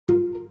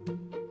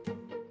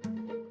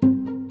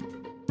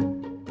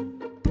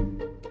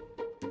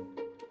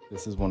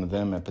This is one of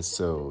them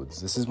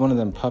episodes. This is one of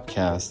them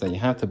pupcasts that you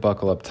have to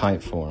buckle up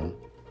tight for,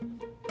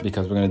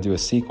 because we're going to do a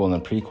sequel and a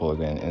prequel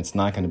again, and it's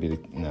not going to be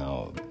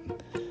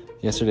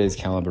yesterday's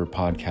caliber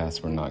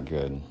podcasts were not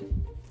good.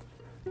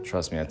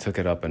 Trust me, I took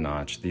it up a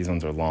notch. These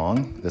ones are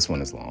long. This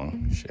one is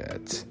long.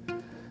 Shit.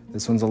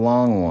 This one's a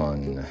long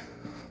one.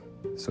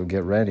 So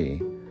get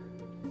ready,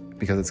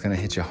 because it's going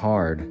to hit you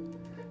hard.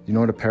 You know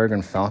what a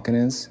Peregrine Falcon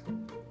is?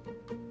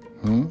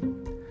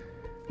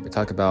 We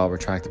talk about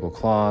retractable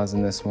claws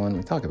in this one.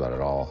 We talk about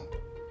it all.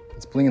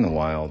 It's bling in the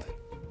wild.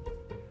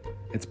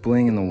 It's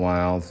bling in the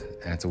wild,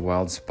 and it's a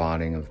wild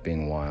spotting of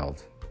being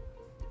wild.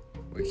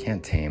 We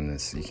can't tame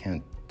this. You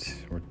can't.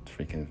 We're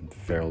freaking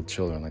feral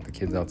children like the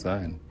kids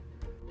outside.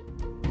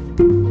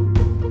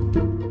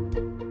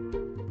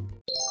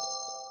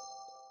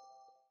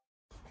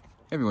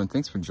 Hey everyone,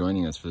 thanks for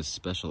joining us for this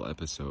special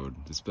episode,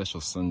 the special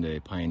Sunday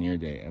Pioneer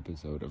Day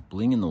episode of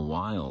Bling in the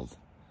Wild,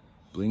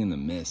 Bling in the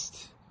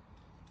Mist.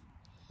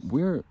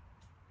 We're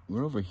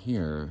over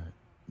here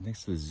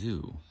next to the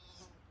zoo,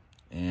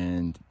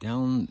 and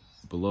down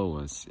below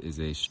us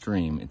is a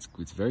stream.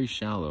 It's very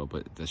shallow,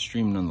 but the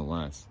stream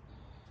nonetheless.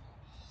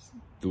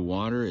 The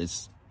water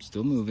is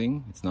still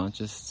moving. It's not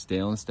just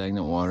stale and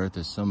stagnant water.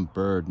 There's some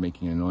bird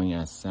making an annoying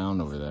ass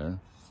sound over there,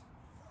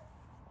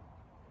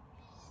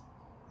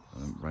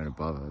 right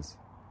above us.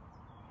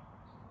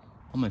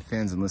 All my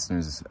fans and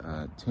listeners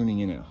tuning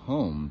in at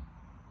home.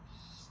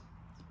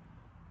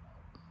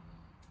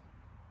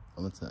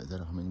 Oh, what's that? Is that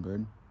a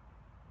hummingbird?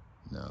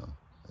 No,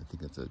 I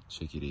think that's a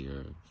chickadee or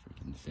a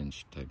freaking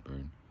finch type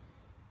bird.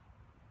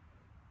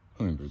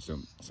 Hummingbirds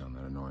don't sound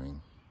that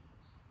annoying.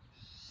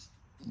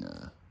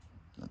 Nah,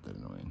 not that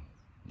annoying.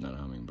 Not a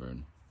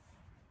hummingbird.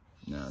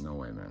 Nah, no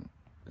way, man.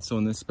 So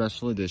in this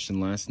special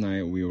edition, last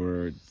night we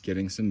were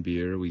getting some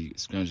beer. We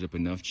scrounged up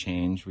enough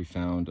change. We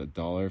found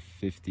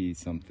 $1.50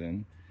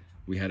 something.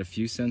 We had a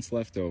few cents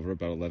left over,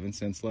 about 11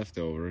 cents left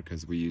over,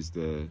 because we used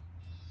the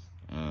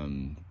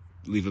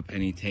leave a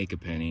penny, take a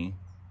penny.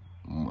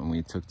 And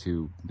we took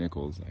 2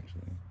 nickels,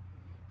 actually.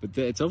 But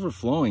it's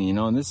overflowing, you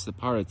know, in this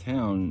part of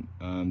town,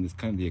 this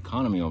kind of the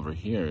economy over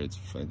here, it's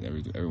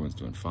everyone's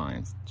doing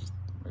fine. It's just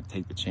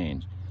take the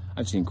change.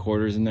 I've seen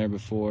quarters in there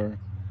before.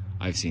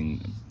 I've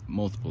seen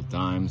multiple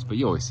dimes, but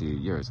you're always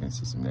gonna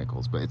see some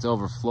nickels. But it's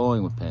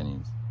overflowing with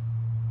pennies,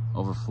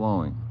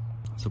 overflowing.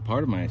 So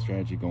part of my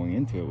strategy going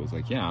into it was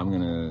like, yeah, I'm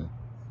gonna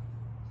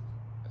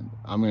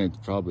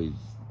probably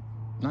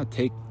not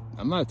take.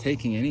 I'm not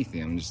taking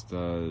anything. I'm just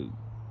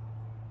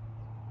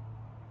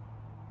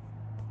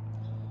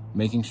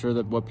making sure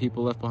that what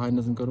people left behind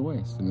doesn't go to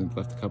waste. And they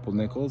left a couple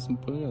nickels and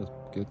put it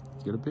out. Get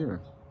a beer.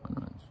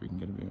 Why not? Just freaking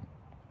get a beer.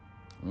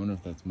 I wonder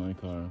if that's my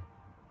car.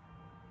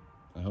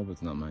 I hope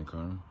it's not my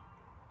car.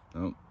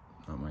 Nope,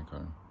 not my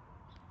car.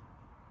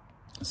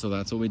 So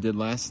that's what we did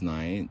last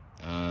night.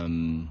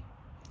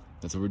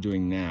 That's what we're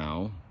doing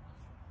now.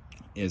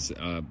 Is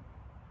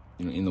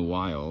in the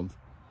wild,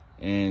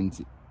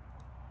 and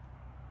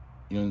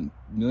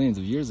millions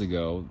of years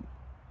ago,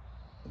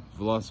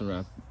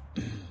 Velociraptor.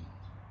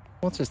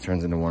 Well, it just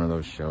turns into one of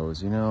those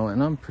shows, and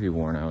I'm pretty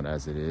worn out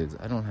as it is.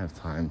 I don't have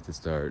time to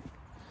start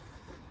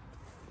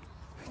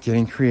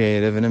getting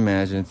creative and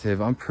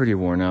imaginative. I'm pretty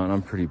worn out and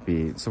I'm pretty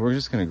beat. So we're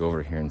just gonna go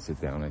over here and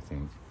sit down, I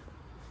think.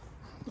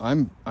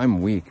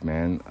 I'm weak,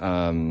 man.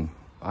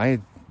 I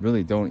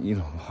really don't eat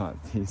a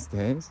lot these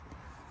days.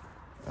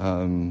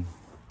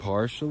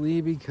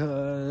 Partially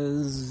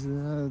because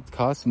it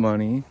costs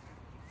money.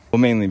 Well,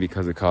 mainly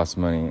because it costs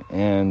money,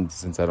 and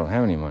since I don't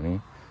have any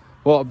money.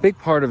 Well, a big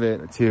part of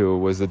it, too,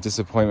 was the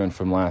disappointment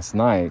from last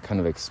night,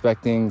 kind of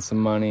expecting some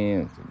money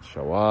and to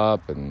show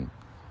up, and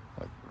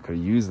I could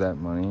have used that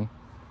money.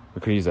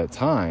 We could use that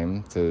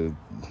time to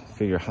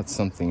figure out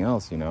something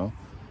else,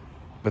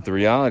 But the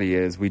reality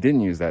is we didn't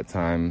use that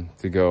time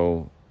to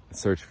go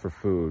search for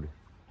food.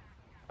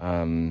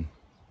 Hunting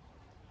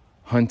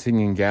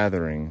and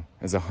gathering.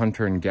 As a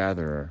hunter and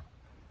gatherer,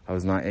 I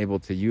was not able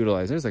to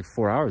utilize. There's like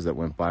 4 hours that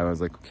went by. I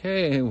was like,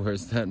 okay,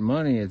 where's that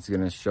money? It's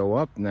going to show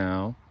up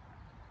now.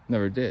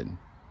 Never did.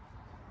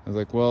 I was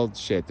like, well,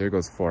 shit, there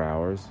goes 4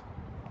 hours.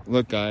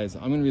 Look, guys,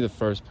 I'm going to be the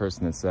first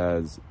person that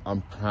says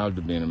I'm proud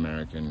to be an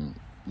American.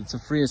 It's the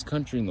freest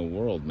country in the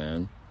world,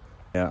 man.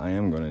 Yeah, I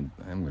am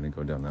gonna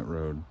go down that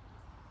road.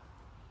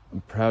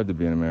 I'm proud to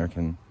be an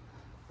American.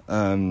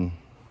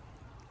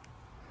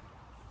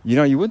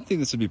 You wouldn't think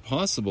this would be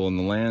possible in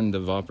the land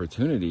of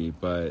opportunity,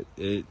 but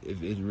it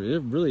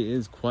really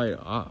is quite.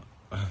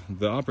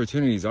 The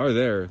opportunities are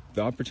there.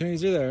 The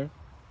opportunities are there,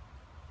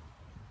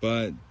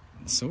 but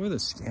so are the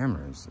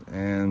scammers.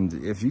 And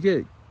if you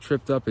get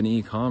tripped up in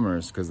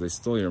e-commerce because they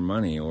stole your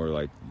money or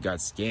got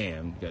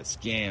scammed,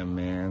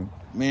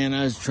 man.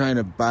 I was trying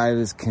to buy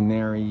this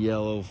canary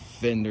yellow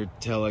Fender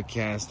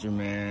Telecaster,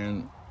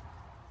 man.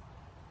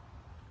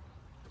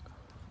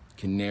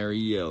 Canary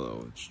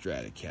yellow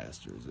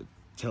Stratocaster. It's a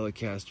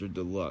Telecaster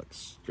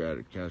Deluxe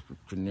Stratocaster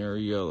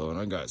Canary yellow, and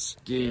I got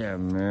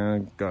scammed,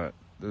 man.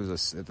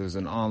 There's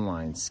an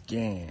online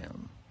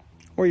scam.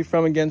 Where are you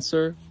from again,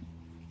 sir?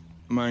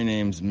 My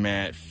name's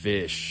Matt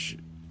Fish.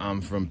 I'm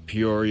from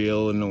Peoria,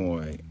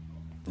 Illinois.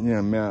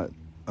 Yeah, Matt.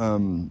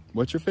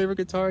 What's your favorite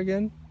guitar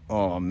again?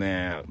 Oh,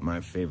 man,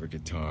 my favorite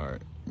guitar.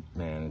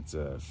 Man, it's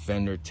a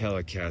Fender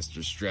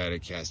Telecaster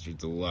Stratocaster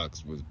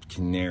Deluxe with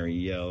canary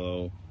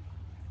yellow.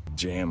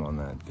 Jam on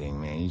that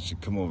thing, man. You should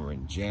come over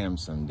and jam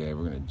someday.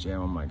 We're gonna jam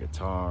on my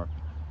guitar.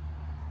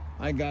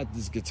 I got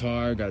this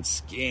guitar, got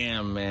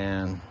scammed,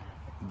 man.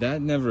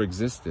 That never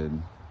existed.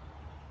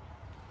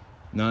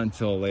 Not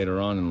until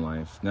later on in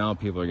life. Now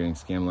people are getting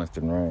scammed left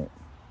and right.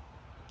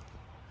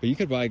 But you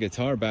could buy a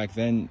guitar back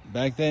then.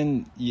 Back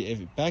then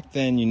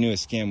you knew a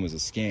scam was a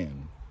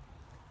scam.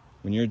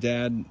 When your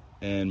dad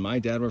and my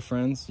dad were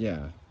friends,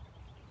 yeah.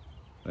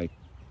 Like,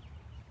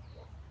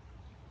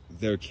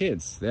 they're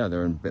kids. Yeah,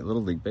 they're in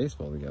Little League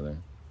Baseball together.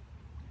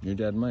 Your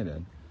dad and my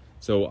dad.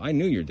 So I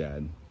knew your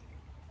dad.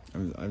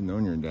 I've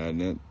known your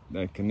dad.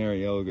 That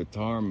canary yellow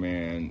guitar,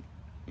 man.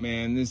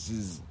 Man,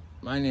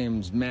 my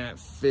name's Matt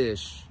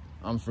Fish.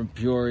 I'm from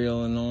Peoria,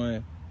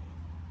 Illinois.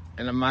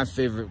 And my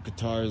favorite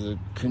guitar is a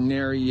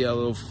canary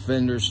yellow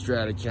Fender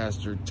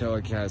Stratocaster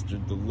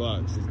Telecaster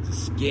Deluxe. It's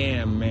a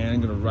scam, man.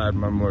 I'm gonna ride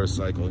my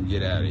motorcycle and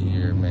get out of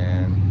here,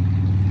 man.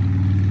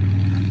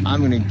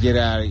 I'm gonna get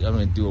out of here. I'm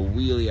gonna do a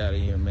wheelie out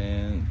of here,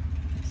 man.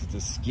 It's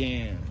a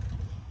scam.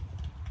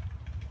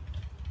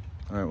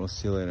 All right, we'll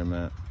see you later,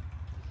 Matt.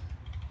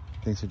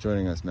 Thanks for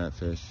joining us, Matt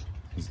Fish.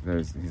 He's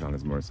on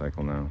his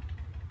motorcycle now.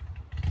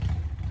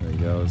 There he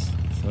goes.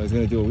 So he's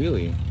gonna do a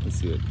wheelie. Let's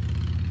see it.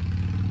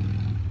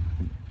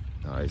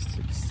 No,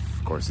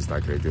 of course he's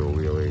not gonna do a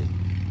wheelie.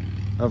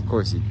 Of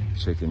course he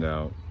chickened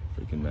out.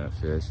 Freaking Matt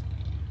Fish.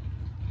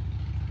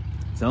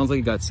 Sounds like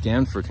he got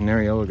scammed for a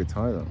canary yellow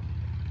guitar though.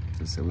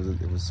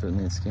 It was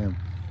certainly a scam.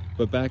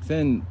 But back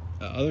then,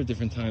 other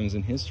different times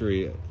in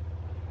history,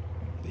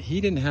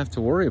 he didn't have to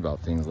worry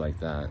about things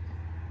like that.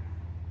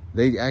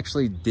 They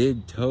actually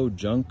did tow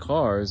junk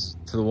cars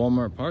to the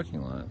Walmart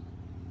parking lot.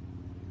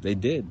 They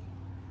did.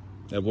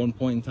 At one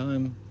point in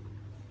time.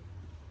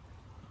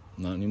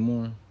 Not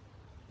anymore.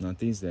 Not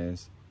these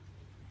days.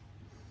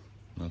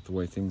 Not the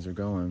way things are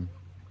going.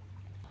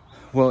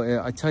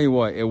 Well, I tell you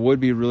what, it would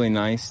be really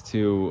nice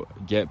to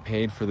get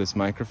paid for this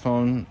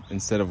microphone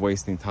instead of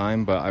wasting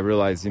time, but I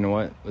realized, you know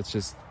what? Let's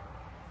just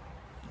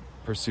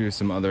pursue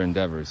some other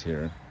endeavors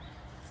here.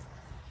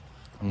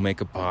 I'll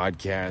make a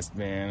podcast,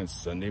 man. It's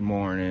Sunday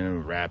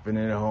morning, wrapping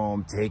it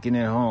home, taking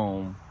it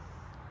home.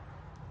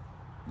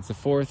 It's the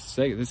fourth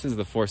segment. This is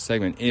the fourth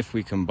segment if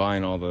we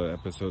combine all the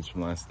episodes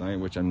from last night,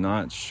 which I'm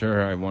not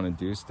sure I want to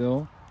do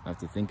still. I have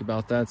to think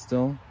about that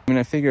still. I mean,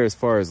 I figure as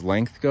far as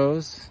length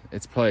goes,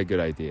 it's probably a good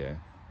idea.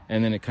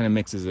 And then it kind of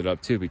mixes it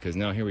up too, because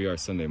now here we are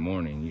Sunday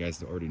morning. You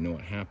guys already know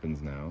what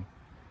happens now.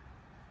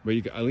 But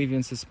I leave you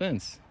in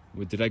suspense.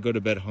 Did I go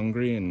to bed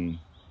hungry and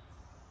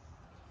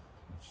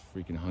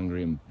freaking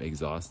hungry and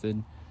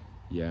exhausted?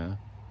 Yeah.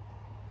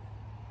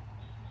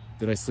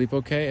 Did I sleep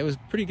okay? It was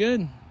pretty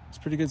good. It's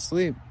pretty good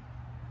sleep.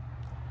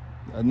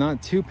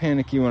 Not too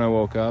panicky when I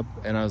woke up,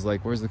 and I was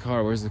like, where's the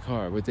car? Where's the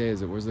car? What day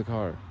is it? Where's the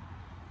car?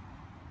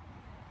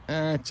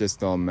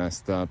 Just all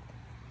messed up.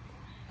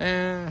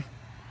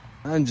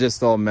 I'm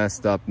just all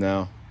messed up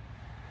now.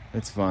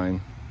 It's fine.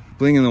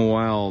 Bling in the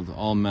Wild,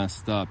 all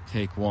messed up,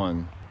 take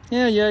one.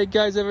 Yeah, you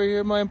guys ever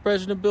hear my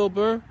impression of Bill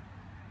Burr?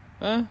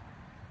 Huh?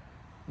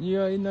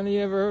 None of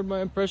you ever heard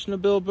my impression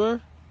of Bill Burr?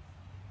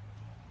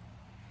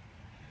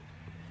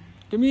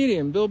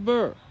 Comedian, Bill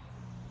Burr.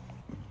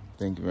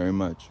 Thank you very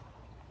much.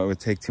 It would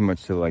take too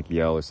much to like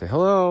yell or say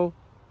hello,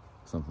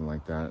 something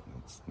like that.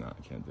 It's not,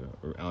 I can't do it.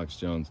 Or Alex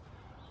Jones.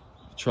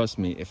 Trust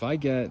me, if I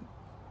get,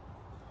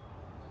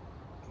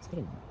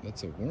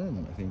 that's a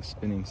worm, I think,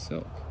 spinning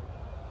silk.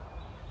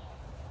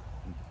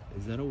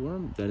 Is that a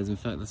worm? That is, in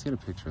fact, let's get a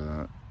picture of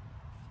that.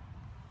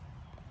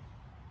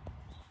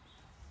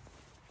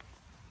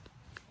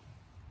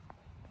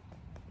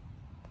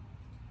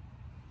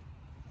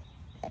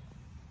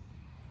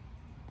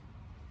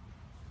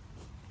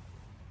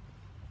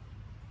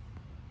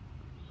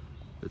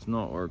 It's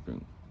not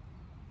working.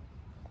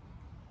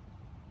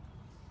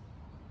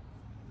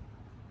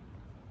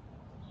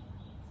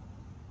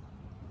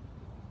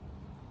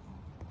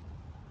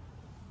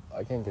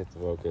 I can't get to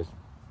focus.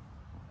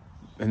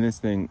 And this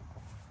thing,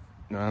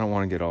 no, I don't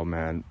want to get all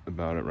mad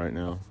about it right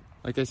now.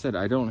 Like I said,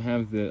 I don't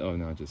have the, oh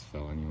no, it just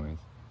fell anyways.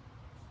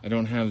 I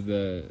don't have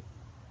the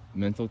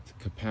mental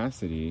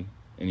capacity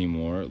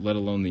anymore, let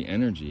alone the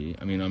energy.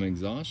 I mean, I'm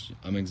exhausted.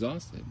 I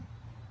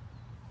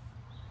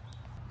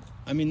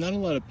mean, not a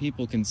lot of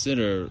people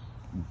consider,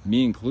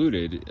 me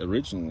included,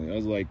 originally. I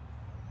was like,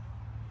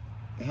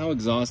 how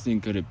exhausting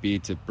could it be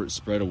to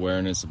spread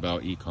awareness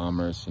about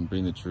e-commerce and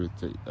bring the truth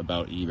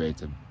about eBay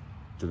to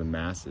the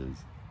masses?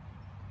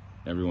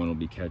 Everyone will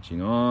be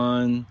catching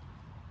on.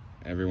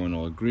 Everyone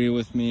will agree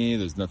with me.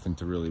 There's nothing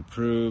to really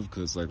prove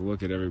because it's like,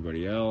 look at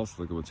everybody else.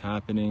 Look at what's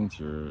happening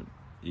to your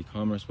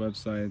e-commerce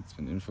website. It's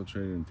been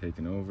infiltrated and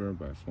taken over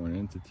by a foreign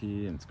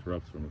entity, and it's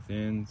corrupt from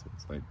within. So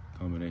it's like a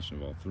combination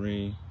of all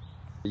three.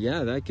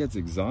 Yeah, that gets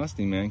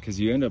exhausting, man, because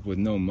you end up with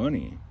no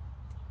money.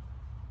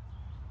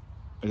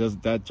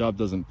 That job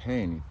doesn't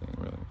pay anything,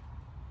 really.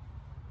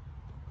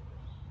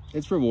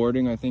 It's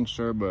rewarding, I think,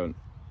 sure, but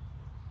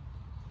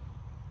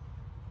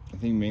I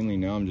think mainly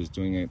now I'm just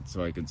doing it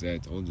so I can say I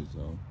told you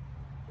so.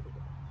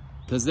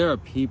 Because there are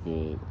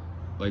people,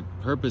 like,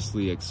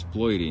 purposely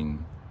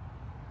exploiting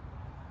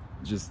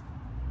just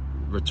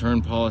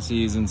return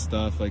policies and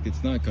stuff. Like,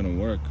 it's not gonna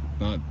work.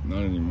 Not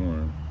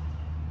anymore.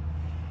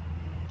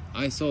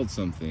 I sold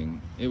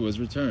something. It was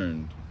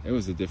returned. It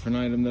was a different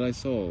item that I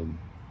sold.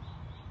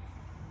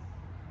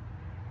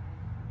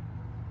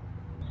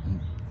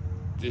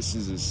 This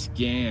is a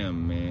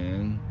scam,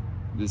 man.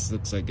 This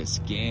looks like a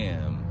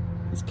scam.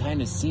 This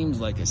kind of seems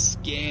like a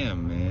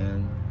scam,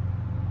 man.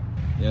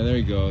 Yeah, there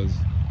he goes.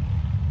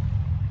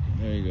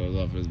 There he goes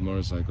off his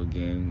motorcycle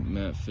again.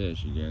 Matt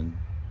Fish again.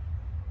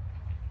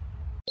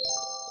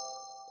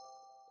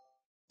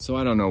 So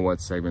I don't know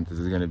what segment this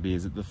is going to be.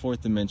 Is it the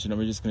fourth dimension? Are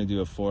we just going to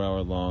do a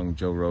 4-hour-long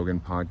Joe Rogan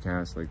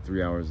podcast, like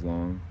 3 hours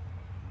long?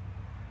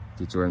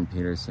 Get Jordan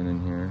Peterson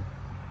in here.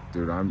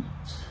 Dude,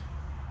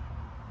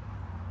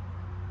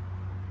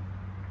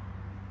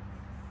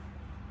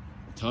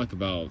 talk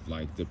about,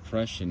 like,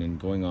 depression and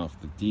going off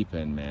the deep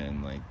end,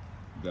 man. Like,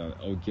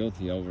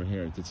 guilty over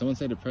here. Did someone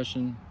say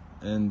depression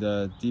and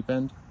deep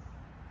end?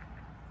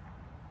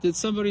 Did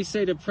somebody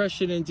say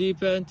depression and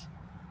deep end?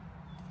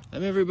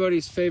 I'm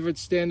everybody's favorite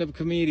stand-up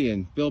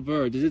comedian, Bill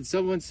Burr. Did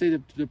someone say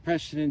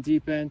depression and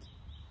deep end?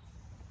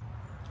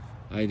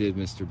 I did,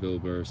 Mr. Bill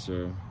Burr,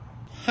 sir.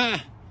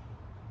 Ha!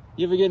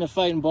 You ever get in a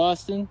fight in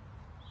Boston?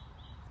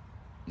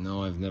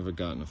 No, I've never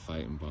gotten in a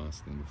fight in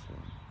Boston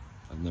before.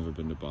 I've never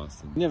been to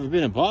Boston. You never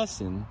been to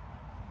Boston?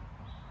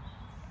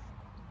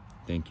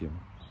 Thank you.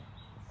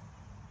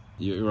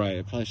 You're right,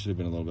 it probably should have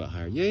been a little bit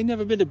higher. Yeah, you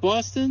never been to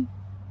Boston?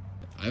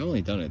 I've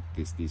only done it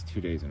these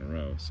 2 days in a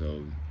row,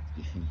 so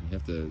you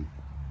have to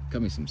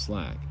cut me some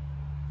slack.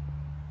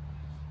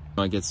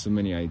 I get so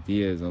many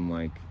ideas. I'm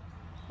like,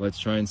 let's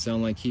try and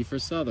sound like Kiefer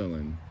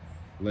Sutherland.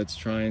 Let's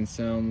try and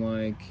sound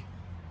like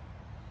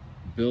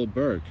Bill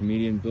Burr,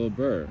 comedian Bill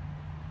Burr.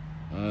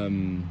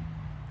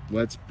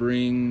 Let's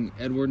bring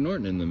Edward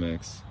Norton in the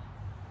mix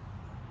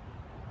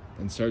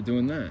and start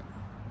doing that.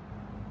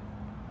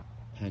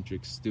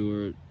 Patrick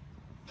Stewart,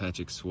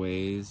 Patrick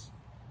Swayze.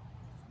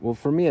 Well,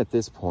 for me at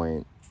this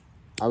point,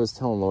 I was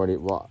telling Lordy,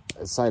 well,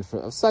 aside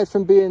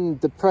from being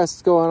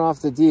depressed going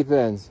off the deep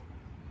end,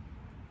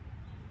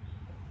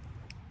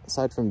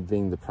 aside from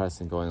being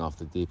depressed and going off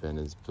the deep end,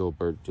 as Bill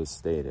Burr just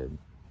stated,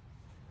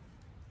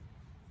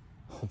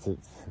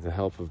 the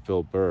help of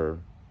Bill Burr.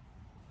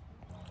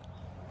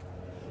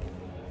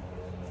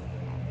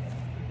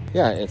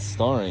 Yeah, it's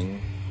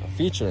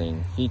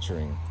featuring,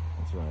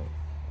 that's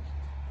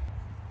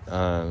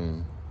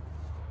right.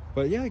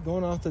 But yeah,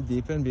 going off the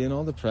deep end, being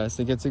all depressed,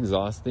 it gets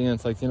exhausting. And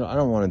it's like, I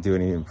don't want to do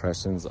any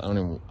impressions. I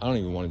don't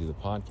even want to do the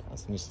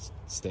podcast. I'm just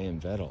stay in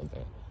bed all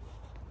day.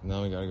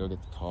 Now we gotta go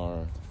get the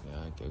car.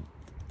 Yeah, get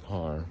the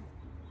car.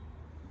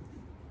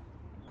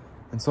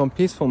 And so on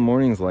peaceful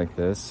mornings like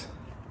this,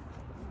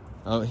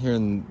 out here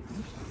in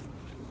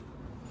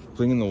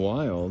the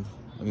wild,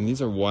 I mean,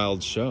 these are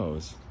wild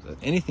shows.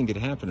 Anything could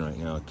happen right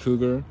now. A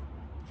cougar,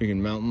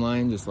 freaking mountain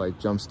lion just like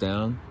jumps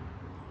down,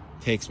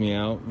 takes me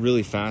out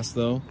really fast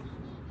though.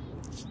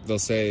 They'll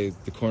say,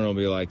 the coroner will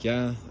be like,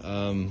 yeah,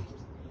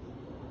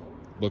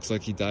 looks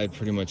like he died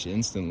pretty much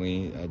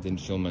instantly. I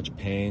didn't feel much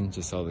pain,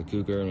 just saw the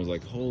cougar and was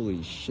like,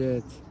 holy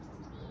shit.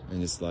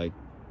 And just like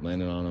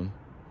landed on him.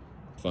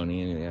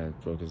 Funny, and yeah,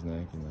 broke his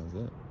neck, and that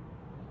was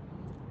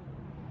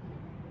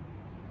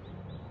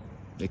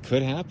it. It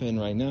could happen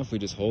right now if we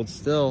just hold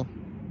still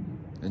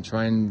and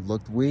try and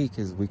look weak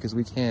as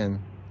we can.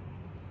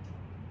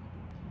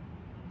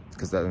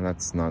 Because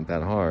that's not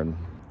that hard.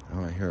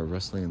 Oh, I hear a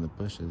rustling in the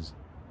bushes.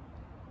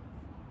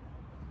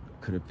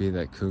 Could it be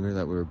that cougar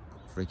that we were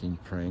freaking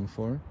praying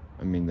for?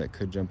 I mean, that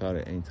could jump out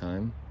at any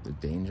time. The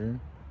danger.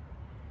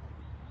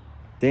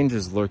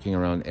 Danger's lurking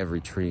around every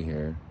tree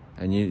here.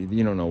 And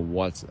you don't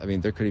know I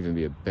mean, there could even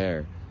be a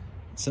bear.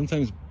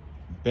 Sometimes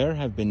bear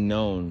have been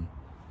known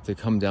to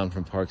come down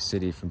from Park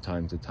City from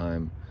time to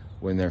time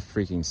when they're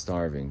freaking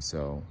starving,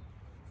 so...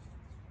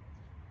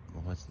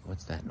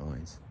 What's that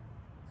noise?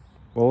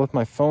 Well, with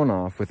my phone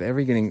off, with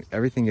everything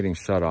getting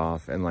shut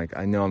off, and like,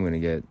 I know I'm gonna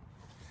get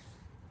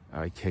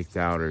kicked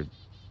out or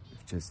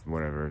just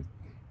whatever,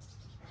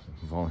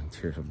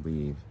 volunteer to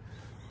leave.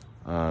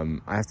 I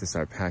have to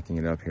start packing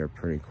it up here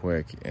pretty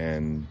quick,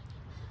 and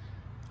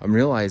I'm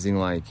realizing,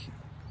 like,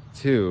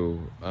 too,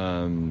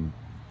 probably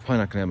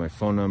not gonna have my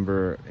phone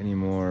number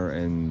anymore,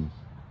 and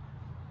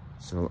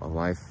so a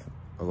life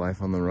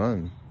on the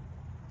run,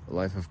 a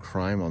life of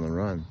crime on the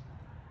run.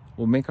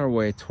 We'll make our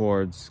way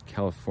towards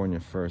California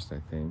first,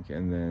 I think,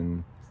 and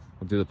then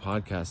we'll do the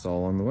podcast all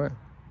along the way.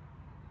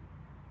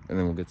 And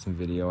then we'll get some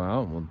video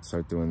out, and we'll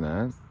start doing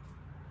that.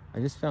 I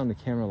just found a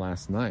camera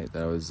last night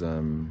that I was,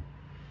 when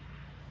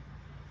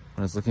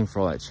I was looking for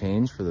all that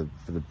change for the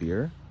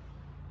beer.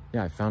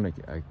 Yeah, I found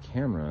a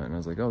camera, and I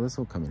was like, oh, this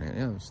will come in handy.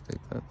 Yeah, I'll just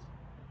take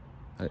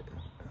that.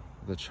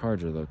 The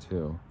charger, though,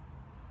 too.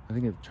 I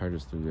think it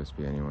charges through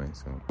USB anyway,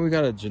 so. We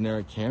got a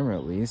generic camera,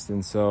 at least,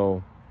 and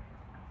so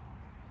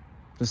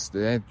Just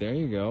there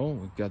you go.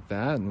 We've got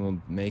that, and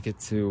we'll make it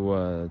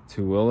to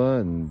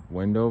Tooele and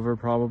Wendover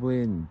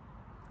probably, and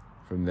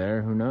from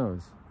there, who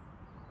knows?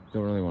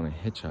 Don't really want to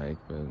hitchhike,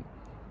 but it'd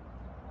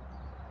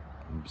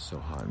be so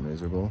hot and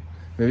miserable.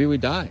 Maybe we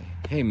die.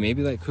 Hey,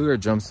 maybe that cougar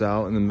jumps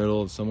out in the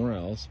middle of somewhere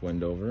else,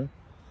 Wendover,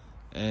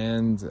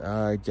 and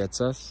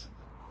gets us.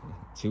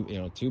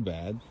 Too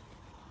bad.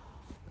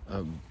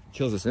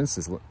 Kills us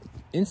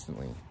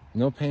instantly.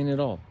 No pain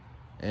at all.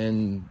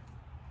 And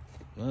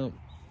well,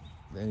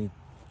 then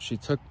she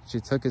took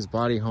his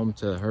body home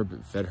to her,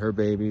 fed her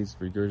babies,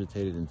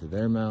 regurgitated into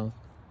their mouth.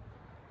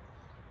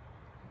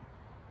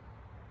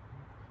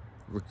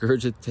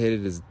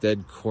 Regurgitated his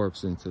dead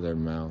corpse into their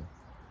mouth.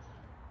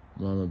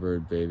 Mama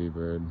bird, baby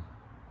bird.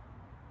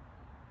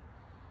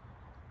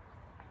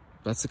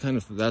 That's the kind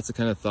of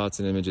thoughts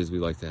and images we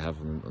like to have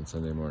on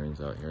Sunday mornings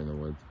out here in the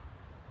woods.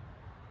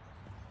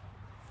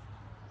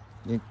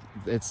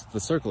 It's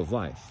the circle of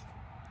life.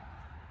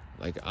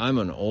 Like, I'm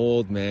an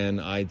old man,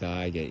 I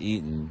die, get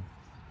eaten.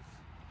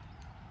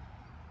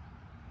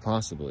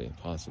 Possibly.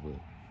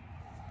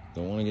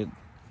 Don't want to get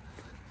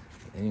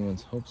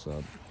anyone's hopes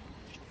up.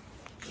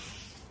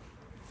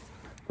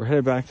 We're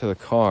headed back to the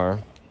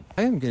car.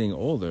 I am getting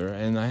older,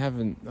 and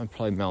I'm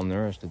probably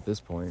malnourished at this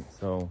point,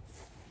 so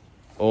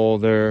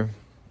older,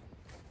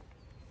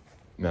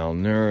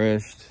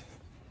 malnourished,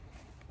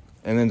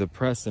 and then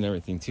depressed and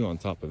everything too on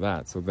top of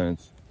that. So then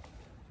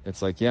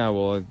it's like, yeah,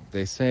 well,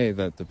 they say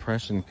that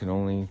depression can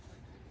only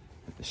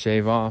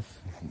shave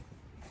off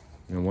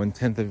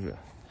 1/10 of,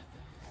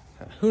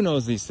 who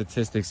knows these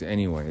statistics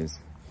anyways.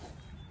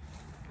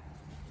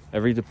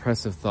 Every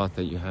depressive thought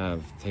that you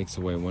have takes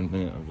away 1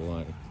 minute of your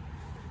life.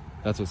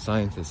 That's what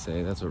scientists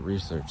say. That's what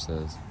research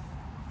says.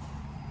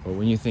 But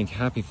when you think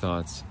happy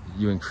thoughts,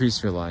 you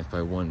increase your life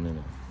by 1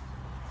 minute.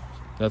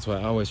 That's why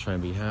I always try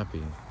and be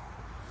happy.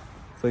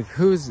 It's like,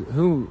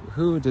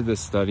 who did this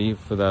study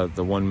for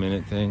the 1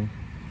 minute thing?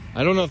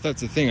 I don't know if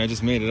that's a thing. I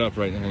just made it up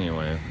right now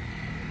anyway.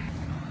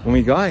 When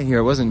we got here,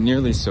 it wasn't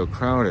nearly so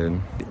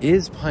crowded. It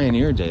is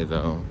Pioneer Day,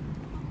 though.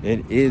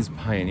 It is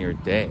Pioneer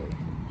Day.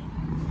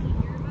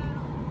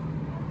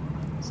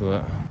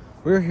 So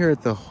we're here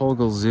at the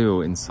Hogle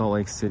Zoo in Salt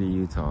Lake City,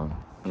 Utah.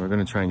 And we're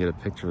going to try and get a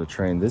picture of the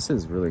train. This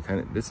is really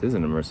this is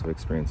an immersive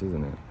experience,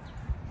 isn't it?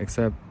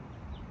 Except,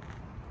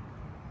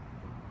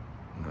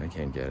 no, I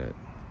can't get it.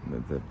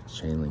 The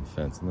chain link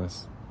fence in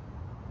this.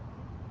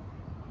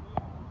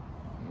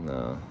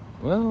 No.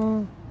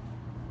 Well.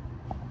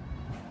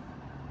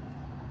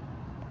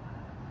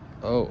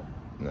 Oh,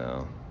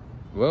 no.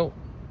 Well.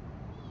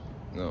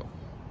 No.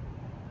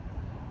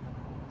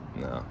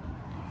 No.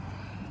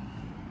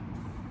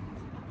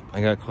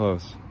 I got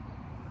close.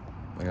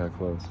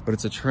 But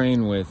it's a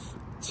train with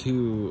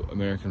 2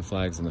 American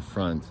flags in the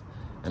front.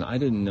 And I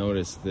didn't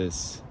notice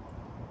this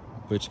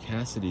Butch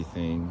Cassidy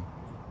thing,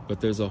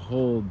 but there's a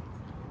whole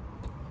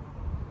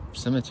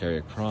cemetery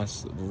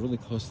across, we're really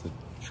close to the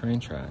train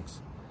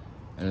tracks.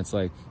 And it's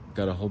like,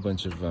 got a whole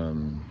bunch of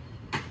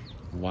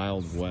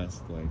Wild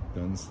West, like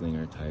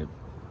gunslinger type,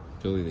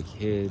 Billy the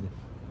Kid,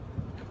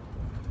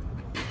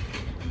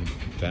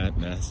 Bat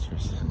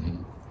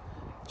Masterson,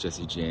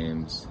 Jesse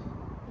James,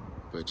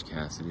 Butch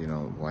Cassidy, and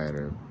all Wyatt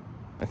Earp.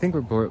 I think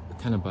we're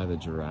kind of by the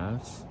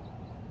giraffes.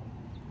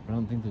 I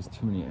don't think there's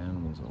too many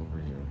animals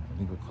over here. I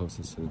think we're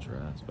closest to the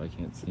giraffes, but I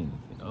can't see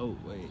anything. Oh,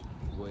 wait.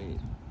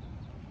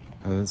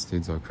 Oh, this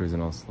dude's all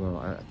cruising all slow.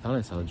 I thought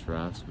I saw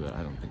giraffes, but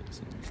I don't think I've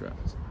seen any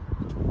giraffes.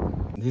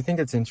 Do you think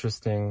it's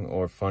interesting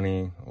or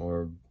funny,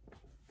 or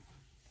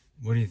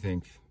what do you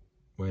think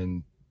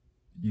when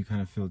you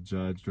kind of feel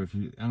judged, or if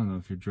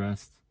you're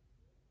dressed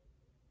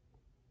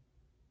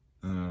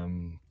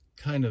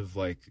kind of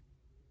like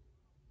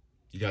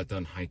you got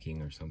done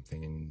hiking or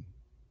something and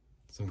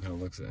someone kind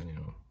of looks at it,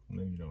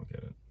 maybe you don't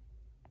get it.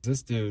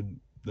 This dude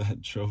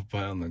that drove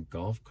by on the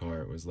golf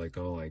cart was like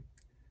all like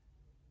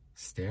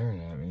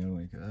staring at me,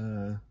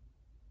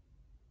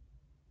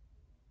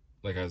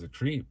 like I was a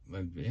creep.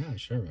 Yeah,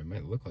 sure, I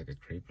might look like a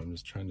creep, but I'm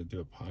just trying to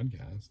do a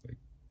podcast. Like,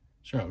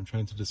 sure, I'm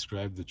trying to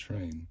describe the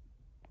train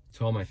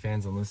to all my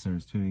fans and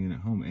listeners tuning in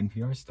at home,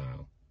 NPR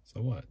style. So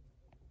what?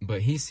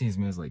 But he sees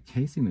me as like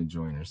casing the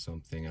joint or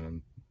something,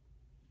 and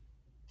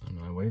I don't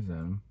know, I waved at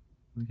him.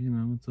 Like, hey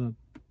man, what's up?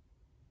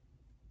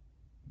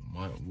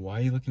 Why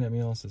are you looking at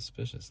me all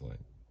suspicious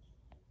like?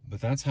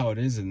 But that's how it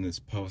is in this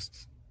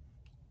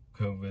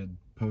post-COVID,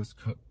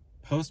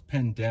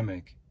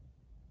 post-pandemic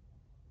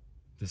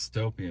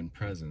dystopian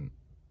present.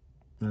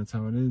 That's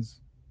how it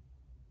is.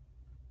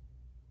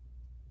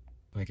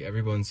 Like,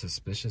 everyone's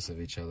suspicious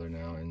of each other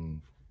now,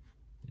 and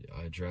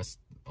I dressed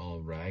all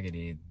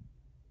raggedy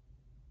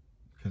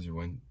because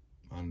we're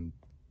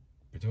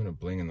doing a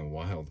Bling in the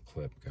Wild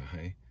clip,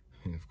 guy.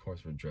 I mean, of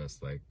course we're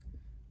dressed like,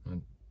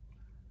 I'm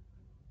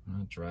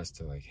not dressed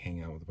to like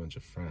hang out with a bunch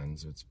of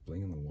friends. It's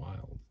Bling in the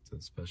Wild. It's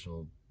a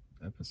special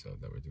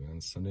episode that we're doing on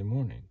Sunday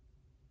morning.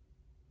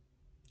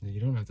 You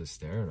don't have to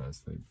stare at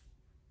us like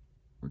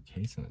we're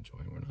casing a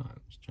joint. We're not.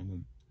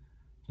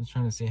 Just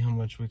trying to see how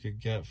much we could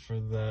get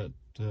for that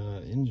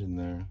engine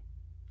there,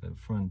 that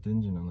front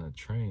engine on that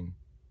train.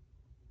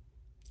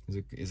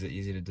 Is it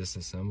easy to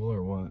disassemble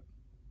or what?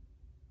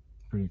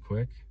 Pretty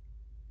quick.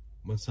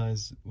 What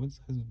size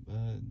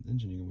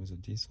engine you got? Was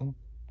it diesel?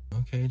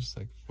 Okay, just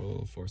like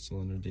full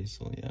 4-cylinder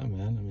diesel. Yeah,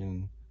 man. I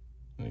mean,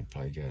 you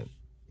probably get,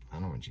 I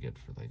don't know what you get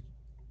for like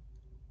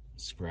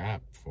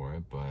scrap for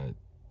it, but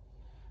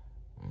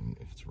I mean,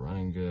 if it's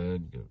running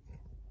good,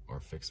 or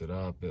fix it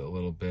up a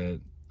little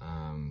bit,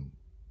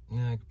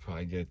 yeah, I could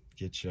probably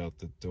get you out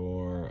the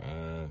door.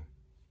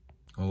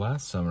 Well,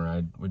 last summer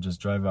I would just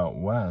drive out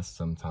west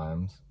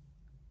sometimes.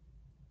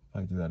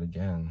 Probably do that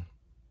again.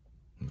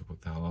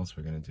 What the hell else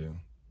we're gonna do?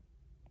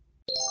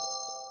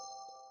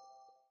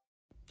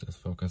 Just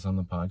focus on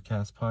the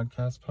podcast.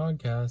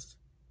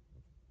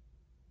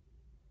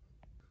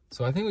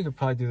 So I think we could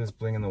probably do this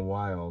Bling in the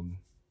Wild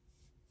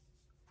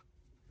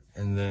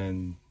and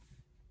then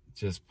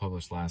just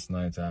publish last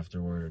night's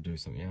afterward or do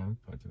something. Yeah,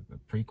 we'd probably do the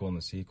prequel and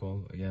the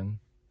sequel again.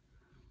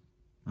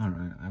 All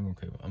right, I'm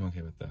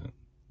okay with that.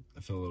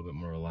 I feel a little bit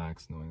more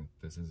relaxed knowing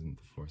that this isn't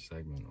the fourth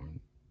segment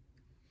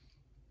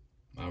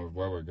or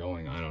where we're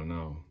going. I don't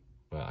know,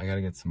 but I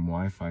gotta get some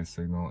Wi-Fi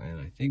signal, and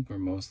I think we're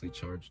mostly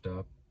charged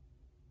up.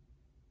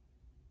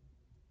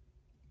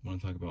 Want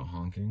to talk about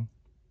honking?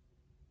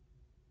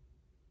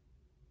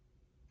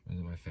 Or is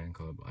it my fan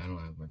club? I don't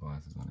have my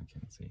glasses on. I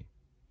can't see.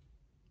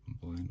 I'm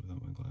blind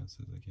without my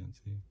glasses. I can't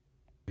see.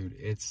 Dude,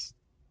 it's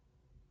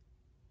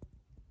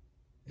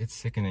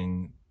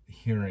sickening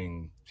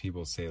hearing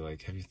people say,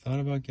 like, have you thought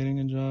about getting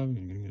a job?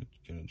 You're gonna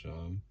get a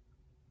job.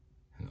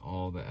 And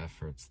all the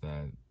efforts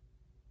that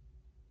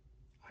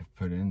I've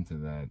put into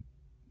that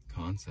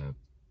concept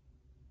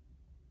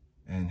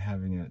and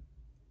having it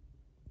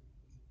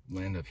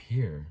land up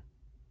here.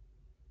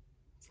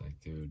 It's like,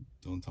 dude,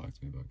 don't talk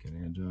to me about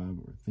getting a job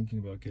or thinking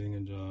about getting a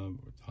job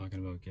or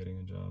talking about getting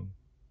a job.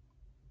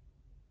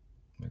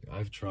 Like,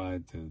 I've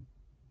tried to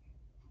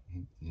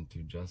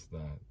do just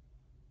that.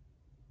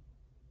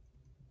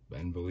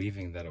 And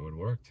believing that it would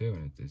work too,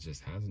 and it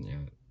just hasn't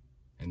yet.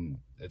 And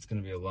it's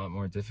going to be a lot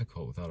more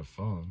difficult without a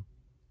phone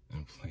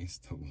and a place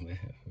to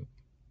live.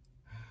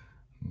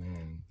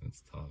 Man,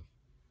 that's tough.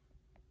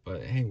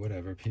 But hey,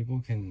 whatever. People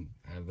can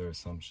have their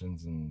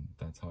assumptions, and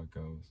that's how it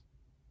goes.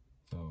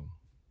 So,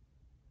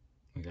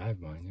 like, I have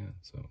mine, yeah.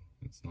 So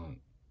it's not.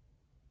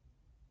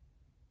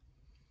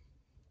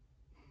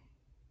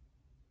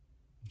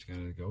 Just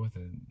gotta go with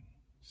it.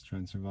 Just try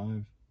and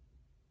survive.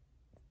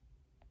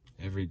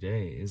 Every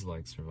day is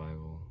like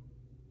survival.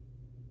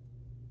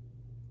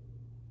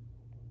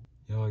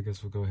 Yo, I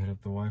guess we'll go hit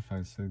up the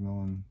Wi-Fi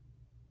signal and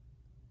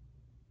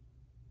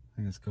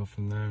I guess go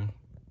from there.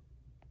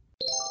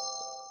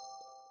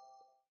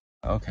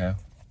 Okay,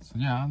 so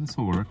yeah, this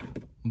will work.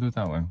 We'll do it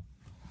that way.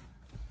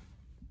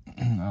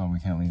 Oh, we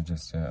can't leave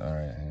just yet. All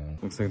right, hang on.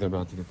 Looks like they're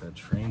about to get that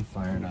train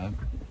fired up.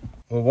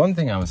 Well, one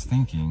thing I was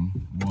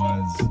thinking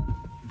was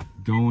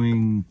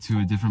going to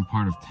a different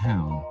part of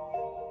town,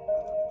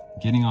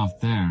 getting off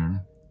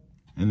there,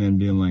 and then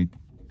being like,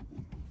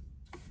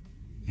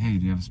 hey,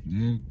 do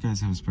you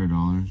guys have a spare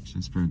dollar? Should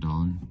I spare a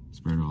dollar?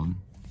 Spare dollar?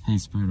 Hey,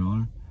 spare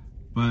dollar?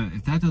 But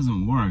if that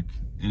doesn't work,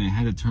 and it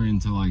had to turn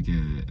into like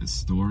a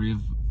story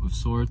of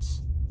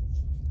sorts,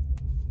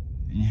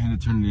 and you had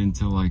to turn it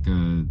into like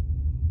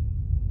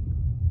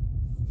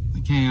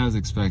hey, I was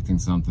expecting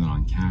something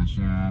on Cash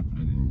App, I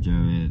didn't get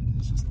it.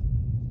 It's just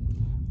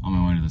on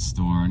my way to the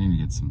store. I need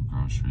to get some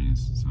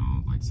groceries, so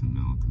like some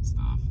milk and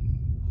stuff,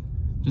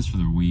 just for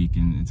the week.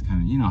 And it's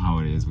kind of, you know how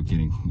it is with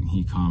getting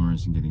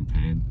e-commerce and getting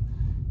paid.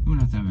 You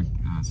wouldn't have to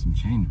have some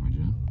change, would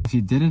you? If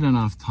you did it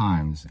enough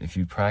times, if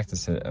you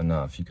practice it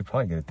enough, you could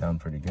probably get it down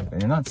pretty good.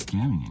 And you're not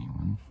scamming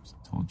anyone. It's the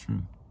total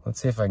truth. Let's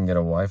see if I can get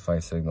a Wi-Fi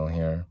signal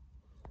here,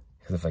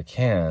 because if I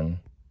can,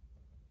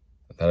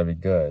 that'd be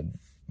good.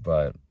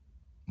 But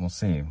we'll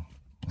see.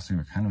 We'll see.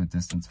 We're kind of a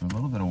distance. We're a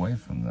little bit away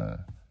from the.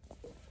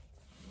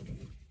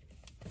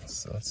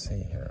 So let's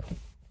see here.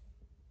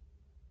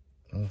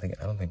 I don't think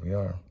we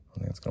are. I don't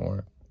think it's gonna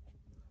work.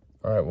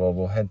 All right. Well,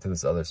 we'll head to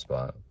this other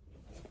spot.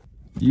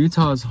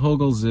 Utah's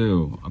Hogle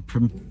Zoo, a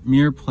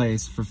premier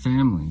place for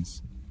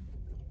families.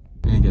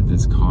 I'm gonna get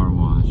this car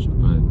washed,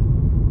 but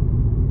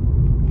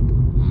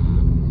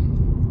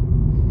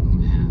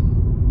man.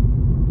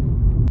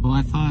 Well,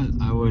 I thought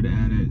I would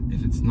add it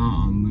if it's not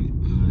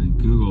on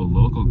Google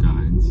Local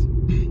Guides.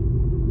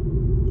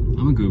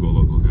 I'm a Google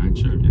Local Guide,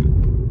 sure, yeah.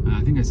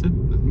 I think I said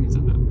that.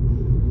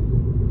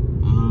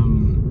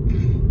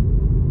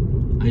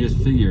 I just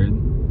figured,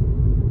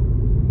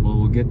 well,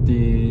 we'll get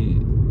the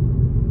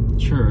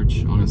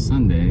church on a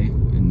Sunday,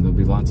 and there'll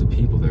be lots of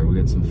people there. We'll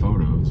get some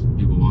photos,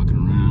 people walking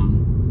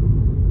around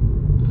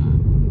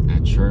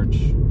at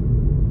church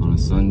on a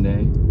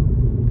Sunday,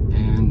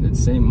 and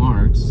it's St.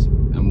 Mark's,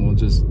 and we'll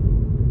just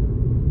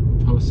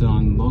post it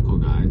on Local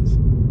Guides,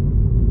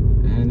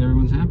 and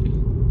everyone's happy.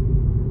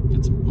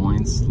 Get some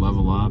points,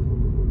 level up,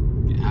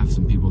 have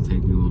some people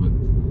take me a little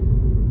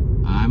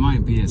bit. I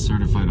might be a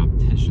certified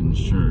optician,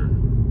 sure,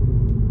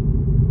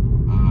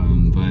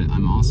 but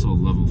I'm also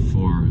level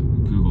 4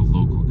 Google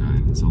Local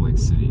Guide in Salt Lake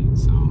City,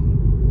 so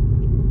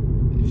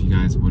if you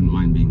guys wouldn't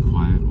mind being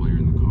quiet while you're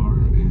in the car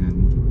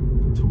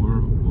and the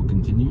tour will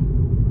continue.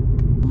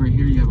 Over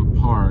here you have a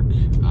park.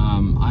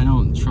 I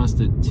don't trust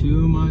it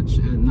too much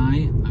at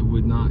night. I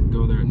would not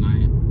go there at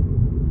night.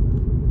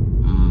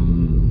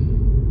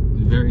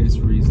 Various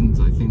reasons.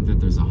 I think that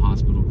there's a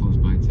hospital close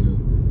by too.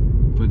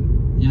 But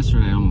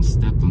yesterday I almost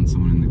stepped on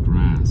someone in the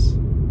grass.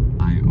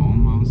 I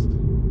almost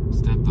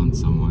stepped on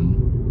someone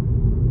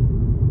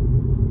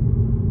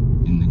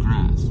in the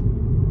grass.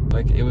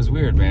 Like, it was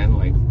weird, man.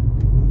 Like,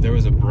 there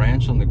was a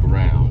branch on the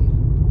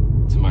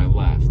ground to my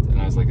left,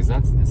 and I was like, is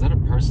that a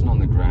person on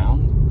the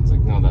ground? I was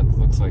like, no, that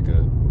looks like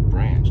a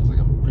branch. I was like,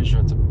 I'm pretty sure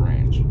it's a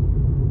branch.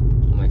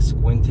 I'm like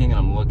squinting and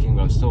I'm looking,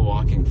 but I'm still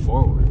walking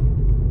forward.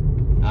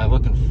 And I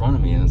look in front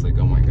of me and it's like,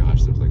 oh my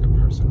gosh, there's like a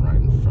person right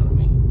in front of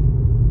me.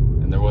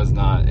 And there was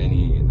not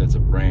any, that's a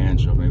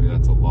branch or maybe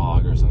that's a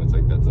log or something. It's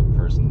like, that's a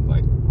person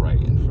like right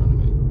in front of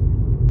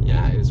me.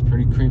 Yeah, it was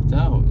pretty creeped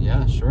out.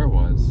 Yeah, sure it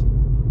was.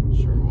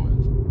 Sure it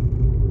was.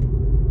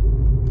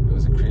 It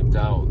was a creeped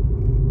out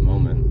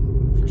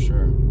moment for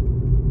sure.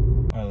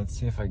 All right, let's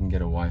see if I can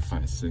get a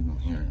Wi-Fi signal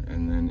here.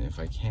 And then if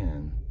I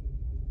can,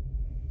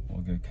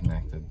 we'll get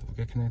connected. We'll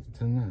get connected to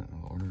the net.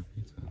 I'll order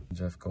pizza.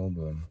 Jeff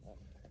Goldblum.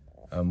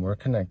 We're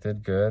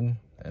connected, good.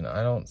 And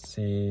I don't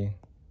see,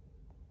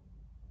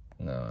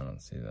 no, I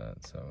don't see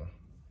that, so.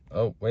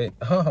 Oh, wait,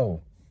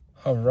 oh,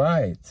 all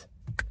right.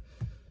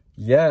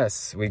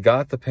 Yes, we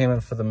got the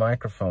payment for the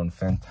microphone,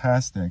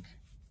 fantastic.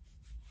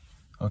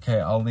 Okay,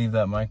 I'll leave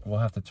that mic, we'll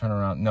have to turn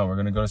around. No, we're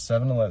gonna go to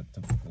 7-Eleven,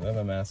 we have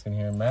a mask in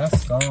here,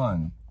 mask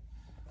on.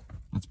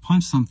 Let's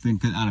punch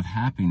something out of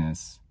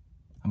happiness.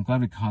 I'm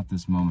glad we caught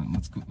this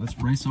moment. Let's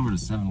race over to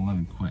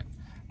 7-Eleven quick.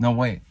 No,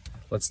 wait,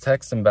 let's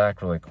text him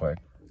back really quick.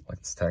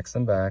 Let's text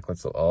him back.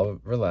 Let's all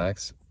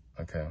relax.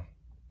 Okay.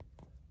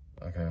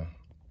 Okay.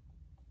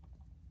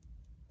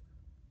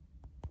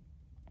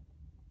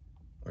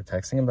 We're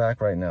texting him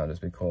back right now.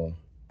 Just be cool.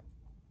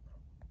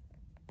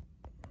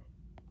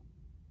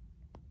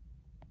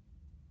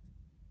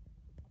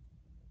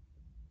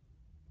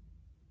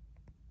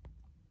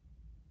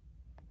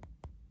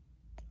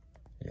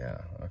 Yeah,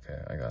 okay.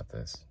 I got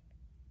this.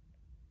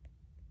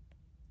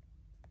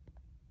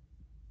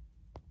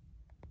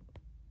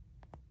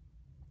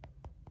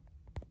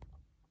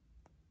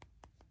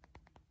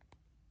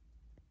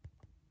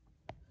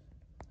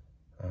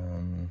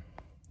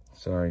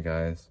 Sorry,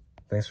 guys.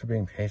 Thanks for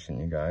being patient,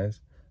 you guys.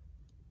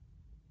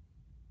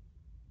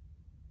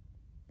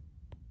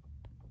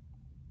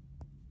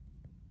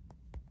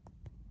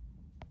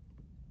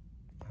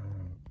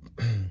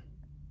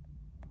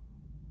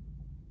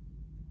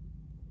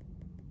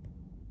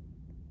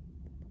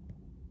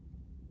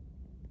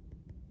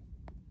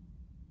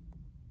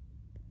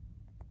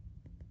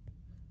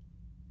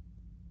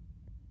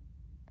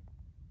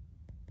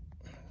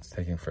 It's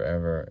taking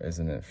forever,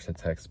 isn't it, to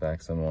text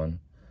back someone?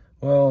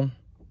 Well,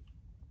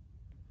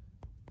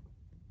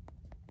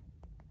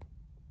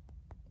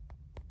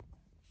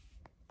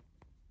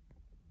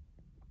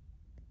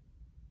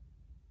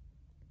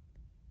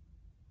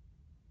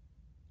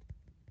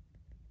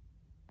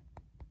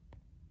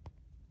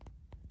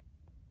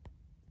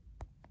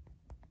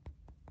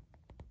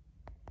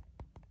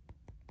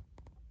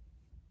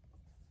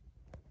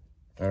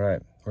 all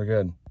right, we're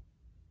good.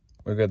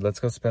 We're good. Let's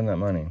go spend that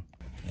money.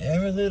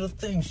 Every little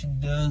thing she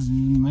does is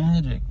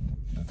magic.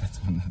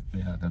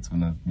 That's when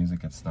the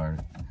music gets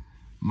started.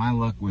 My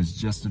luck was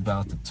just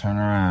about to turn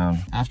around.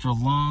 After a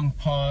long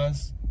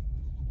pause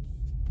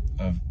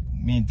of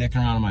me dicking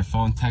around on my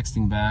phone,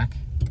 texting back,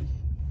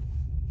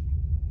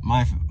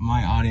 my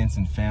audience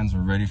and fans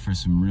were ready for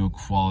some real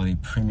quality,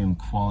 premium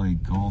quality,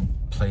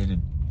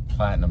 gold-plated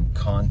platinum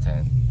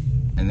content.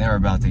 And they were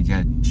about to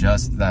get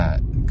just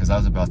that, because I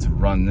was about to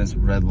run this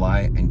red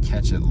light and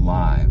catch it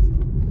live.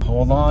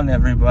 Hold on,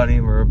 everybody,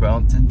 we're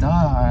about to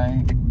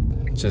die.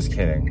 Just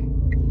kidding.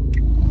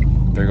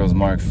 There goes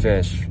Mark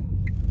Fish.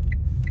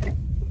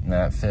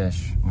 Matt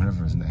Fish,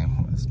 whatever his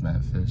name was.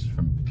 Matt Fish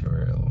from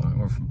Peoria, Illinois.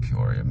 We're from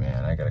Peoria,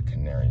 man. I got a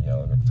canary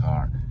yellow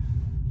guitar.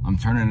 I'm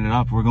turning it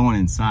up. We're going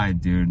inside,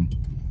 dude.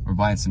 We're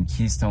buying some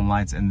Keystone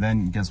lights, and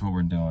then guess what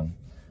we're doing?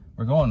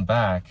 We're going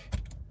back.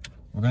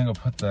 We're gonna go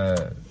put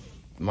the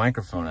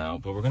microphone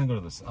out, but we're gonna go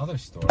to this other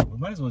store. We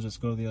might as well just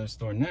go to the other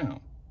store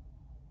now.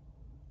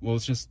 We'll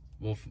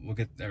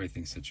get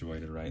everything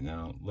situated right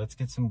now. Let's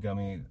get some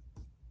gummy.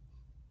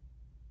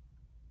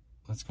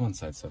 Let's go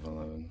inside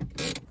 7-Eleven.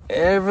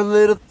 Every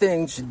little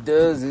thing she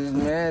does is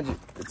magic.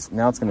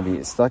 Now it's gonna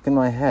be stuck in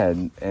my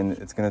head, and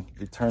it's gonna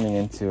be turning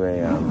into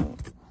a oh,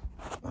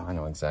 I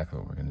know exactly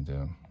what we're gonna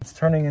do. It's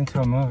turning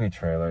into a movie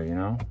trailer, you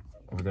know?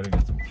 We gotta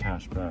get some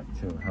cash back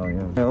too. Hell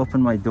yeah. I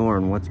open my door,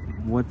 and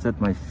what's at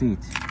my feet?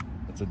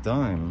 It's a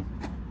dime.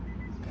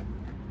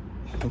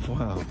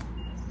 Wow.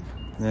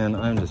 Man,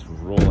 I'm just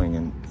rolling,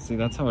 and see,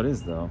 that's how it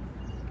is though.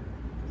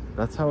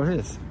 That's how it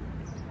is.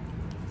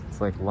 It's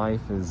like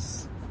life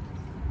is,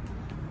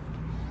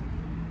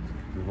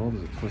 the world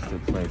is a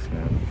twisted place,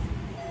 man.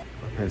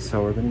 Okay,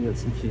 so we're gonna get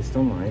some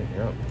Keystone Light.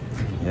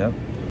 Yep.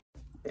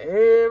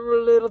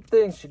 Every little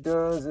thing she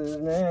does is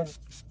magic.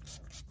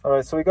 All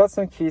right, so we got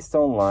some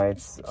Keystone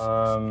Lights.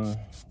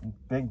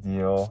 Big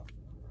deal.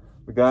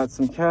 We got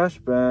some cash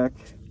back.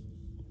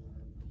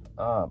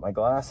 Ah, my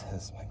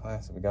glasses.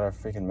 We got our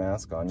freaking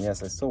mask on.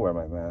 Yes, I still wear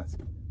my mask.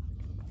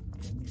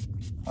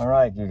 All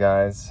right, you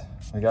guys.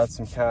 We got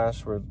some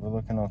cash. We're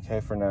looking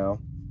okay for now.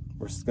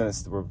 We're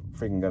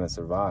freaking gonna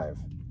survive.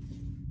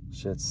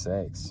 Shit's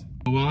sakes.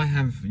 While I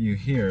have you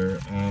here,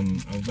 I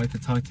would like to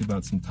talk to you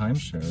about some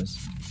timeshares.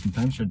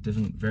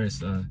 Different various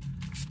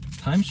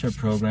timeshare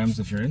programs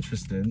if you're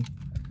interested.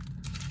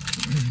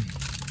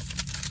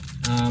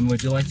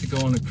 Would you like to go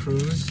on a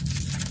cruise?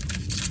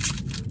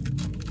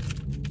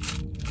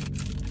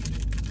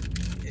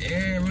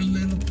 Every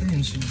little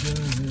thing she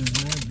does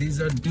is right. These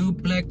are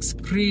duplex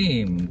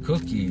cream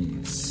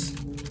cookies.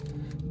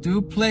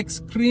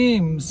 Duplex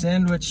cream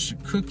sandwich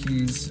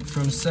cookies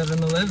from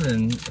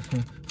 7-Eleven.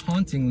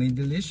 Hauntingly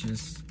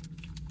delicious.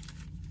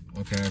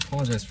 Okay, I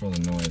apologize for all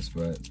the noise,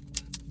 but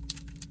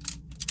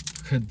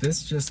could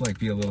this just like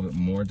be a little bit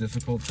more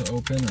difficult to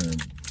open? Or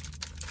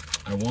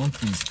I want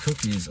these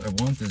cookies. I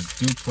want this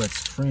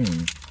duplex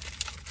cream.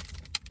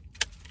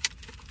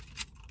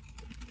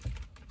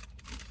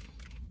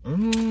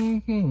 I'm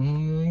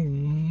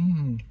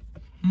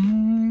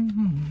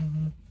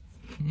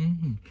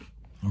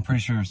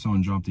pretty sure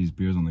someone dropped these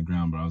beers on the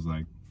ground, but I was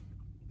like,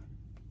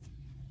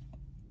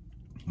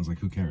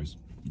 who cares?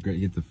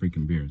 Get the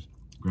freaking beers.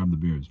 Grab the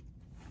beers.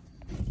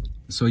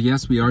 So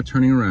yes, we are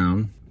turning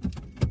around.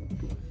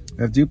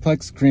 We have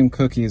duplex cream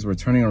cookies. We're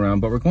turning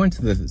around, but we're going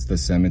to the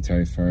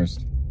cemetery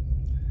first.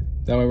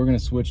 That way we're gonna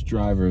switch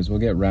drivers. We'll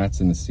get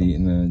Rats in the seat,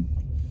 in the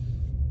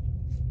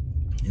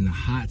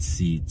hot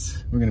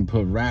seat. We're gonna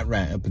put Rat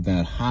up in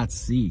that hot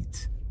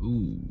seat.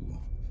 Ooh.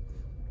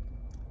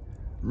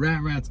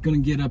 Rat's gonna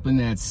get up in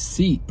that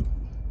seat.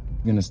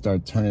 We're gonna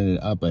start turning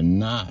it up a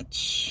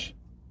notch.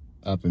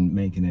 Up and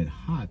making it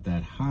hot,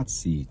 that hot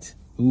seat.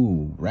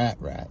 Ooh, Rat.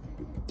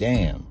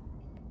 Damn.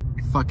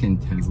 Fucking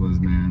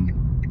Teslas, man.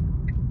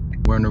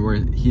 Wonder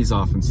where he's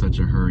off in such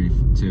a hurry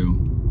too.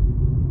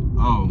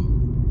 Oh.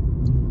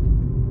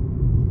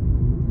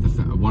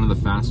 One of the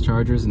fast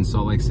chargers in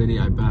Salt Lake City,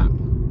 I bet.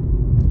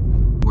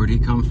 Where'd he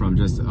come from?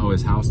 Just,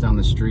 his house down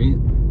the street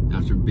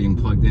after being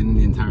plugged in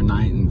the entire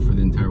night and for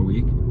the entire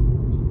week?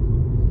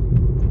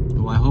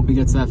 Well, I hope he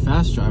gets that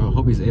fast charger. I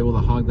hope he's able to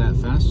hog that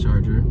fast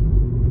charger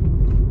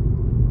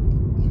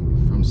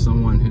from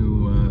someone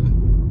who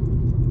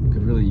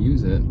could really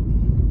use it,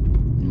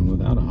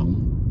 without a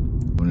home.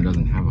 When it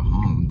doesn't have a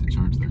home to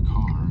charge their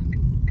car,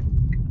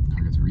 the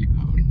car gets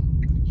repoed.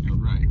 You're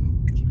right.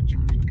 Keep it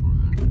charged up over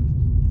there.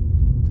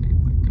 Take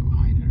it, go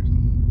hide it or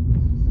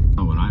something.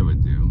 Not what I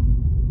would do.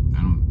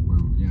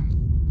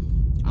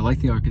 I like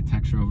the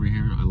architecture over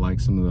here. I like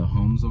some of the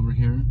homes over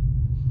here.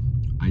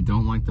 I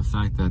don't like the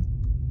fact that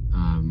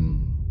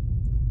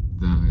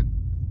the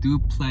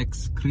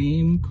duplex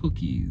cream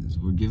cookies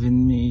were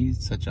giving me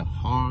such a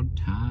hard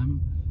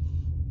time.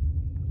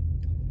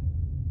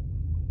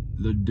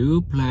 The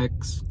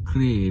duplex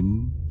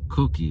cream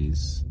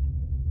cookies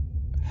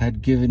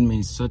had given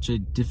me such a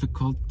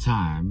difficult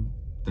time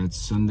that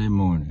Sunday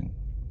morning.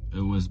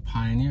 It was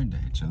Pioneer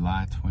Day,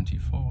 July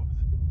 24th.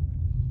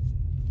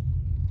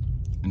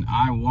 And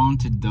I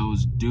wanted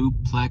those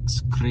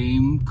duplex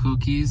cream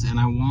cookies, and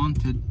I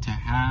wanted to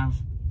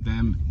have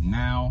them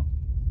now.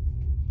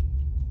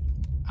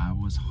 I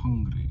was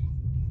hungry.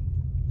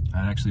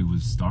 I actually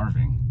was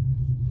starving.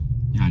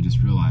 Yeah, I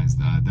just realized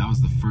that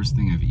was the first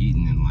thing I've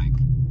eaten in like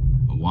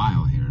a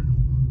while here.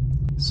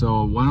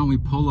 So why don't we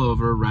pull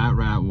over,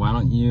 Rat, why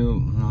don't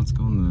you, let's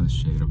go in the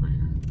shade over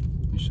here.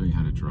 Let me show you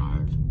how to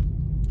drive.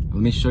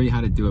 Let me show you how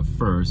to do it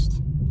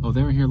first. Oh,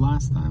 they were here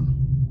last time.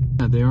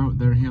 Yeah, they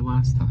were here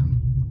last time.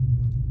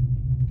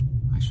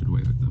 I should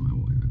wave at them, I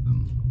will wave at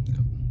them.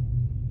 Yep.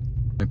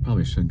 I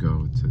probably should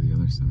go to the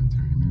other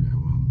cemetery, maybe I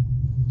will.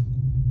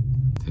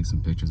 Take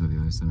some pictures of the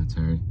other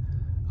cemetery.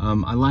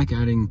 I like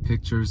adding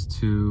pictures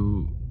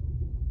to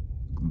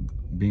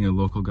being a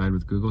local guide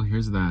with Google.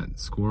 Here's that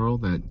squirrel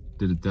that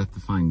did a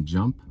death-defying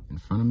jump in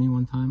front of me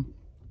one time.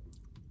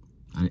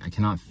 I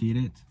cannot feed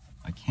it.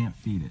 I can't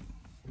feed it.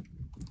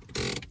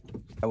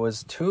 I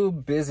was too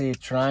busy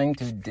trying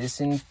to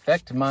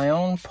disinfect my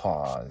own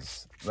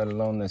paws, let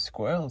alone the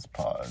squirrel's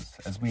paws,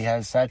 as we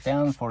had sat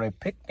down for a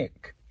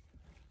picnic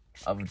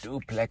of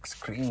duplex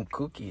cream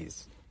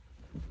cookies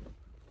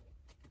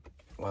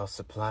while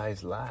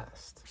supplies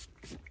last.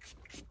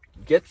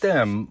 Get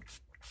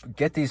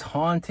these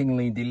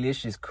hauntingly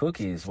delicious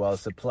cookies while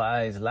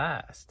supplies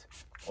last,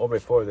 or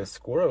before the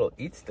squirrel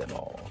eats them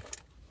all.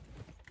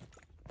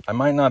 I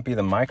might not be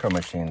the Micro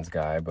Machines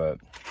guy, but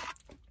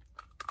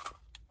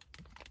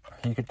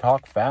he could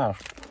talk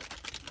fast.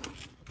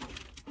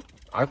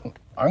 I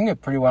can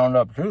get pretty wound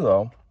up too,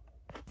 though.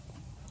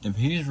 If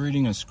he's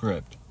reading a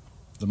script,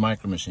 the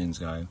Micro Machines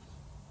guy,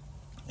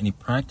 and he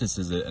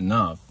practices it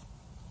enough,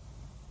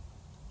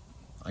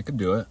 I could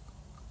do it.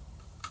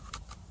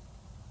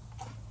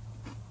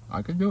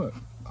 I could do it.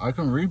 I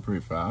can read pretty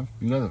fast.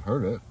 You guys have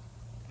heard it.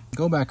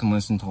 Go back and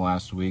listen to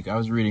last week. I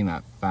was reading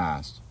that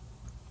fast.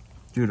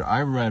 Dude,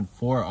 I read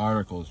 4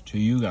 articles to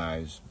you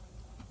guys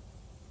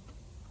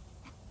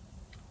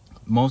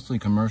mostly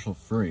commercial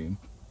free.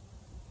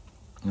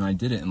 And I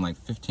did it in like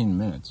 15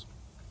 minutes.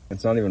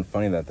 It's not even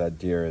funny that that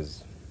deer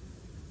is...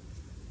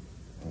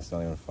 It's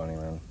not even funny,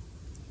 man.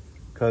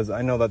 Because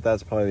I know that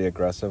that's probably the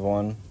aggressive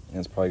one. And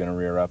it's probably going to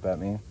rear up at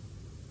me.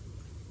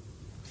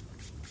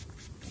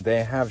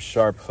 They have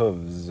sharp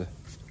hooves.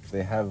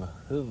 They have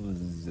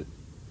hooves.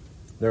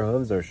 Their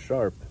hooves are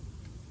sharp.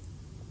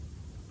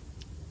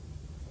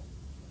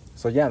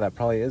 So yeah, that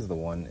probably is the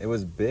one. It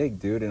was big,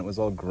 dude, and it was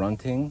all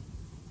grunting.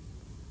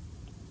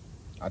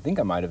 I think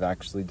I might have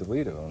actually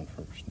deleted them.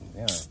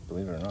 Yeah,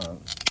 believe it or not.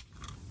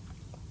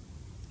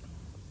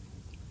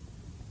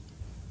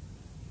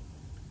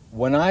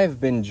 When I've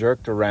been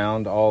jerked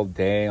around all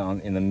day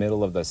in the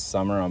middle of the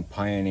summer on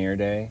Pioneer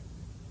Day,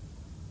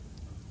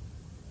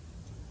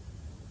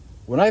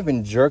 when I've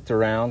been jerked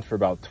around for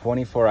about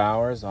 24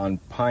 hours on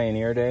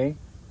Pioneer Day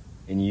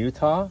in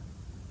Utah,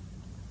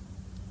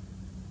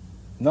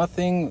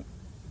 nothing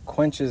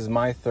quenches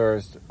my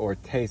thirst or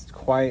tastes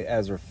quite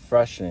as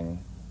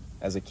refreshing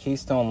as a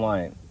Keystone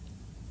Light.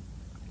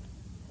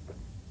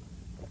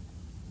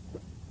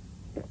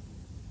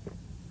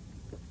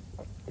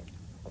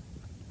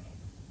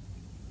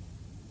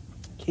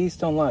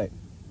 Keystone Light,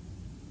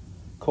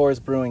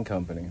 Coors Brewing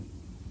Company.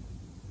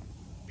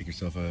 Pick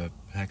yourself a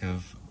pack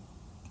of...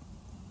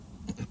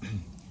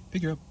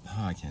 Pick your up...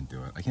 Oh, I can't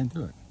do it. I can't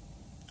do it.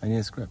 I need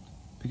a script.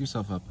 Pick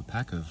yourself up a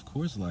pack of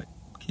Coors Light,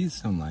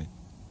 Keystone Light.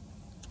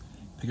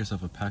 Pick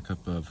yourself a pack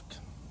up of...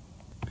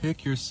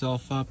 Pick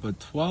yourself up a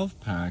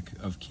 12-pack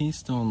of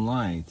Keystone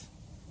Light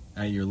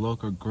at your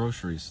local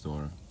grocery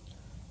store.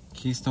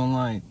 Keystone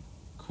Light,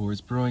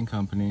 Coors Brewing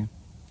Company.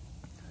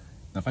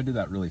 Now, if I did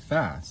that really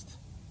fast,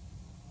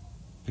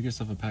 pick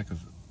yourself a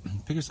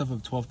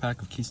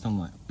 12-pack of Keystone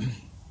Light.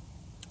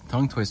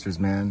 Tongue twisters,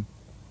 man.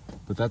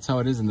 But that's how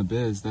it is in the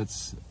biz.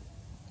 That's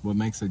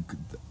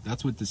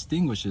what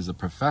distinguishes a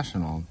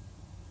professional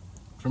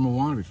from a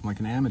wannabe, from like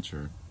an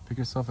amateur. Pick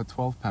yourself a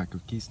 12-pack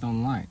of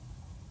Keystone Light,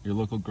 your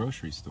local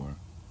grocery store.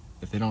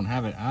 If they don't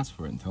have it, ask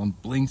for it and tell them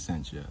Bling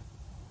sent you.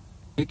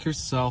 Pick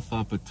yourself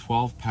up a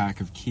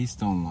 12-pack of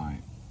Keystone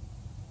Light.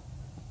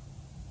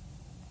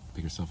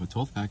 Pick yourself a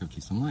 12-pack of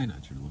Keystone Light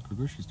at your local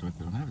grocery store. If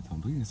they don't have it, tell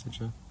them Bling sent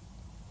you.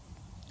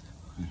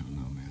 I don't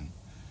know, man.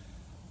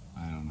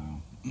 I don't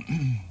know.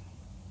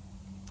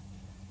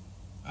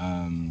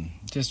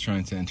 Just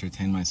trying to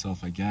entertain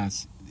myself, I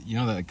guess. You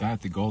know that guy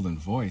with the golden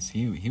voice,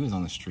 he was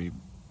on the street.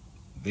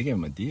 They gave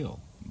him a deal.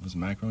 It was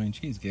macaroni and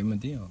cheese, gave him a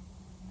deal.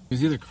 It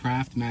was either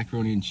Kraft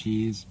macaroni and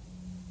cheese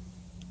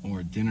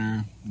or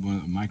dinner,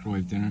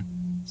 microwave dinner.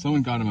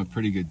 Someone got him a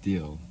pretty good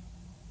deal.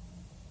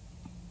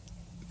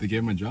 They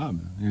gave him a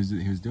job. He was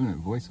doing it,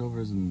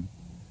 voiceovers and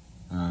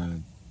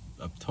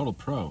a total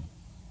pro.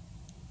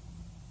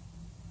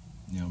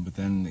 You know, but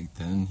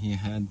then he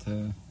had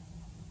to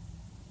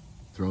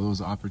throw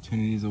those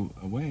opportunities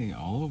away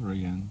all over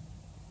again.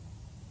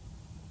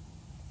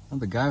 Oh,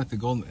 the guy with the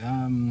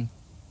golden...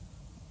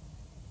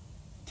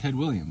 Ted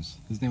Williams.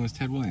 His name was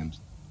Ted Williams.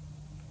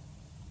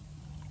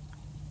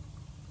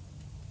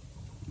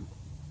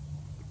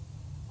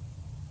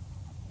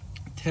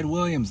 Ted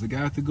Williams, the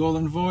guy with the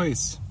golden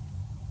voice.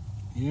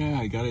 Yeah,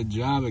 I got a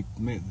job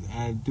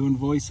at doing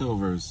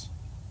voiceovers.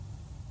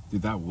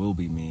 Dude, that will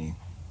be me.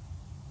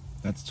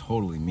 That's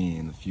totally me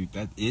in the future.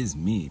 That is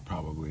me,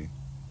 probably.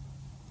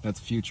 That's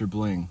future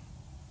Bling.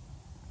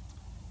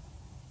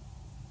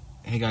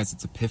 Hey guys,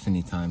 it's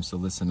Epiphany time, so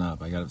listen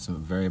up. I got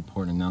some very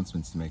important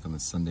announcements to make on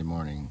this Sunday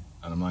morning,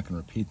 and I'm not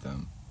going to repeat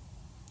them.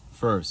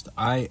 First,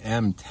 I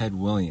am Ted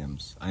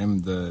Williams. I am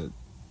the,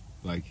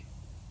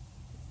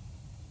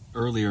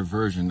 earlier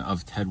version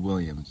of Ted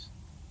Williams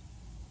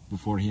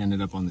before he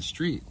ended up on the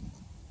street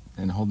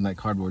and holding that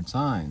cardboard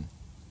sign.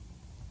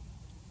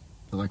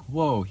 They're like,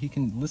 whoa, he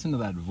can listen to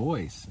that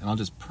voice. And I'll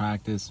just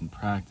practice and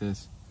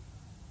practice.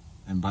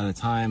 And by the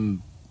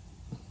time...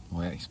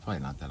 Well, yeah, he's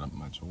probably not that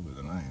much older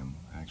than I am,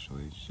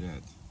 actually.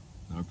 Shit.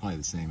 No, we're probably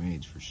the same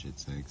age, for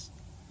shit's sakes.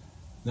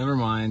 Never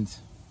mind.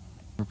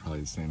 We're probably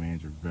the same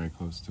age, or very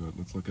close to it.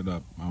 Let's look it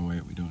up. Oh,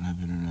 wait, we don't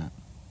have internet.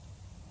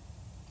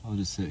 I'll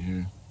just sit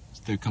here.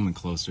 They're coming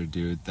closer,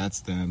 dude.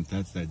 That's them.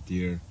 That's that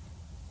deer.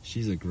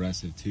 She's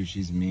aggressive, too.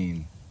 She's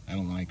mean. I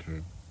don't like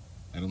her.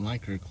 I don't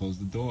like her. Close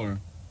the door.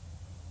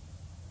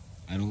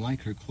 I don't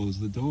like her. Close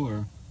the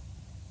door.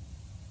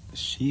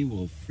 She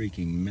will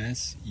freaking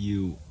mess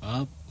you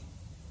up.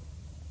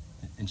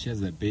 And she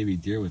has that baby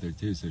deer with her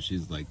too, so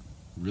she's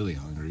really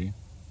hungry.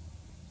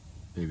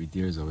 Baby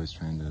deer's always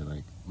trying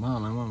to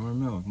Mom, I want more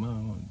milk.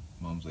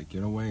 Mom's like,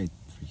 get away,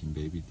 freaking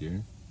baby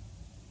deer.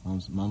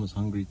 Mama's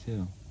hungry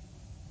too.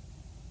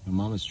 And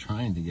Mama's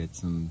trying to get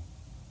some.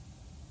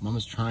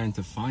 Mama's trying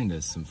to find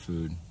us some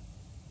food.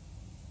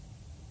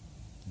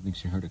 I think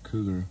she heard a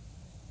cougar.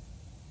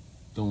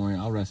 Don't worry,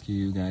 I'll rescue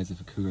you guys if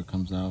a cougar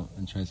comes out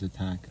and tries to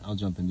attack. I'll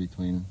jump in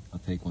between. I'll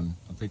take one.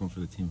 I'll take one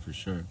for the team for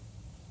sure.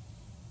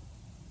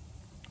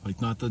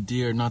 Not the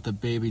deer, not the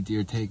baby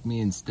deer, take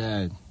me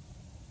instead.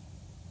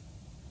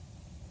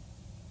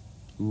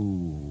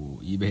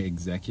 Ooh, eBay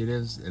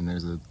executives, and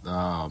there's a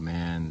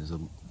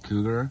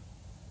cougar.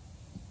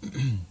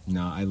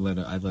 No, I let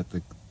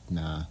the,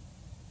 nah.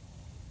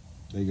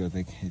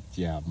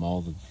 Yeah,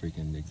 maul the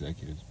freaking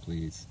executives,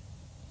 please.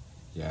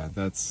 Yeah,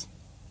 that's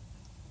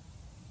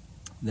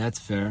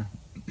fair.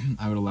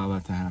 I would allow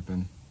that to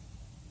happen.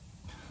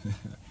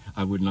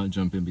 I would not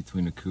jump in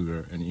between a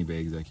cougar and eBay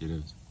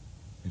executives.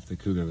 If the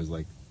cougar was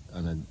like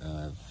on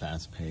a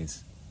fast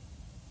pace,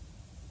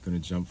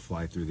 gonna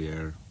fly through the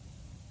air.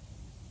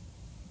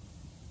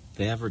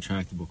 They have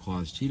retractable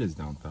claws. Cheetahs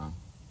don't, though.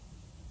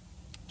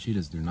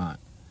 Cheetahs do not.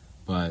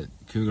 But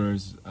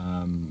cougars,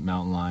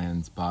 mountain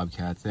lions,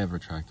 bobcats, they have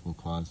retractable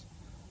claws.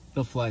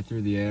 They'll fly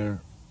through the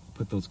air,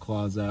 put those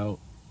claws out,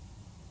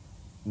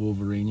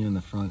 Wolverine you in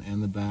the front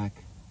and the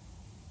back,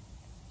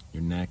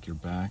 your neck, your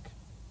back.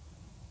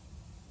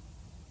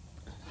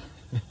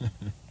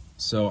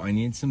 So I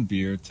need some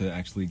beer to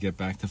actually get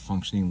back to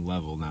functioning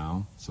level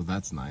now. So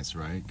that's nice,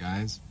 right,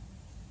 guys?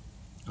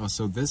 Oh,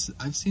 so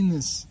I've seen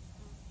this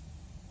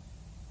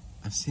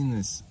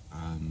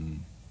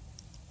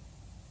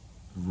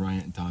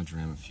Dodge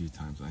Ram a few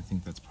times. I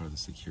think that's part of the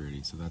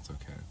security, so that's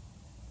okay.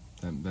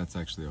 That's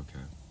actually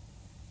okay.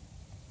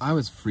 I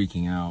was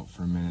freaking out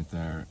for a minute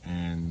there,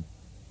 and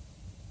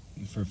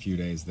for a few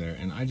days there,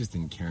 and I just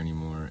didn't care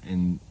anymore.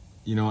 And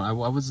you know, I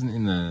wasn't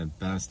in the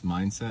best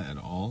mindset at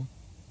all.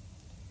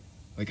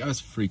 Like, I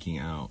was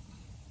freaking out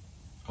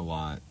a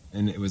lot,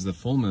 and it was the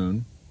full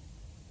moon.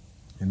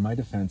 In my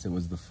defense, it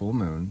was the full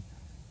moon.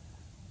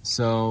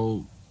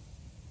 So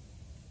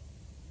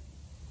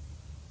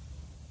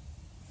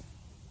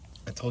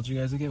I told you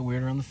guys to get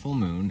weird around the full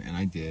moon, and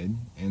I did,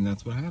 and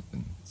that's what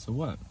happened. So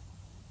what?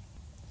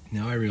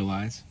 Now I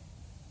realize,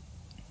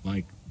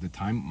 like,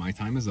 my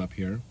time is up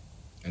here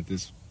at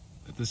this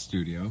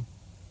studio.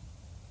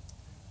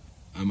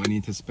 I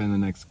need to spend the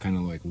next kind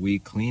of like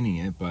week cleaning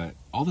it, but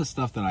all the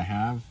stuff that I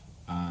have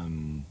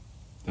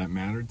that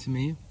mattered to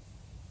me,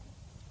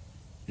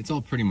 it's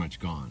all pretty much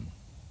gone.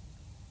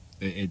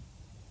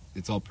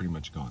 It's all pretty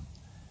much gone.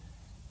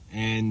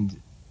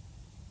 And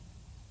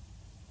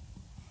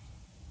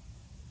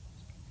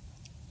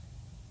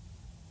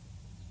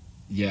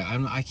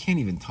yeah, I can't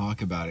even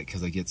talk about it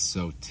because I get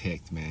so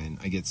ticked, man.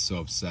 I get so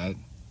upset.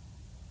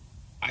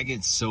 I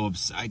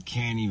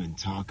can't even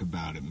talk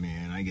about it,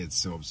 man. I get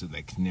so upset.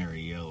 That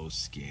canary yellow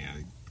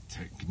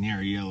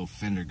canary yellow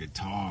Fender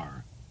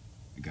guitar,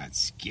 it got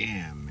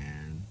scammed,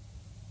 man.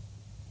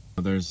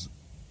 There's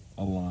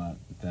a lot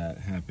that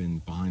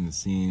happened behind the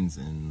scenes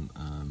and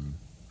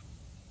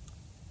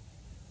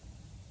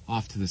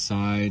off to the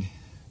side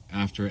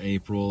after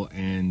April,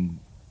 and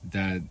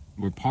that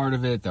we're part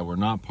of it, that we're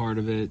not part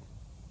of it.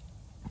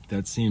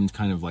 That seemed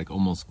kind of like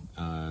almost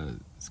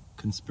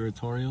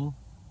conspiratorial,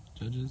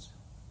 judges.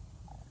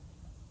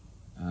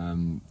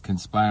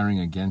 Conspiring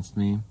against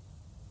me.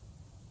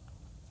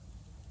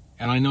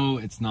 And I know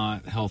it's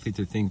not healthy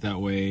to think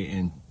that way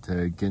and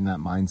to get in that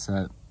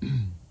mindset.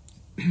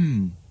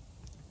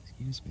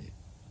 Excuse me.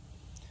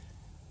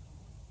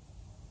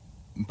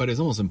 But it's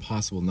almost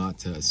impossible not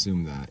to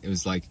assume that. It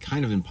was like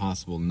kind of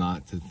impossible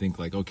not to think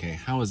like, okay,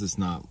 how is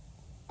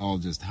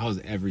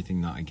everything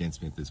not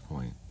against me at this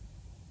point?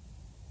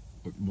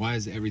 Why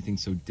is everything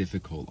so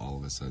difficult all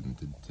of a sudden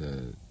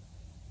to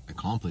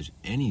accomplish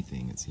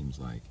anything, it seems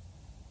like?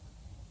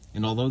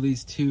 And although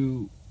these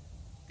two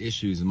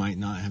issues might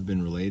not have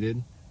been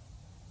related,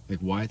 like,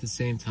 why at the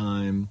same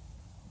time?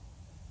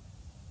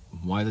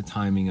 Why the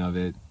timing of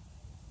it?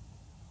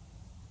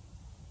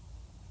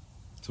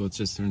 So it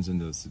just turns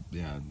into this,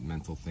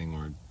 mental thing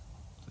where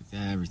it's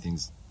like,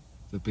 everything's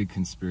a big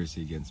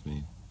conspiracy against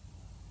me.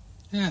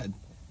 Yeah,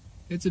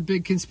 it's a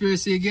big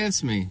conspiracy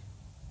against me.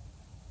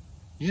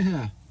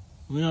 Yeah,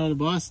 I went out to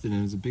Boston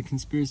and it was a big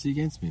conspiracy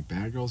against me.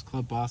 Bad Girls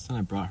Club Boston,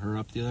 I brought her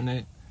up the other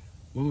night.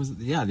 When was it?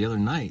 Yeah, the other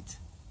night.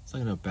 I was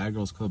talking about Bad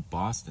Girls Club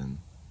Boston.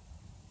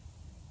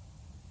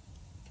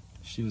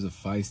 She was a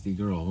feisty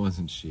girl,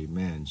 wasn't she?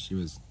 Man, she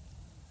was...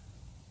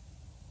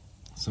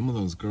 Some of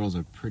those girls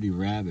are pretty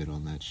rabid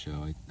on that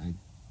show. I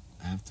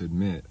have to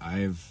admit,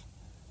 I've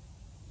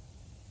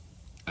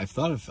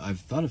thought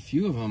a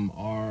few of them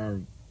are,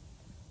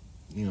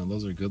 you know,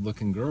 those are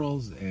good-looking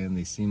girls, and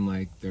they seem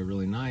like they're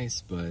really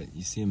nice, but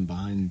you see them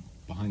behind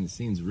the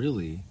scenes,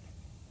 really.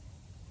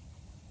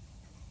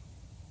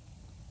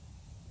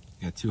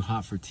 Yeah, too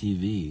hot for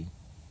TV.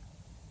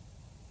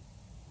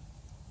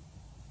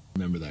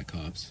 Remember that,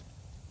 Cops?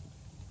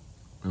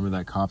 Remember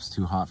that, Cops,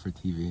 Too Hot for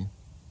TV?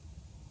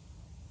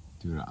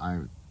 Dude,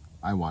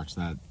 I watched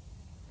that.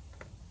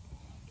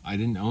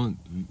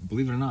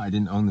 Believe it or not, I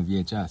didn't own the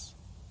VHS.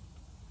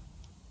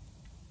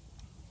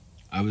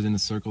 I was in a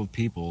circle of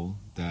people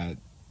that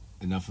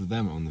enough of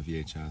them owned the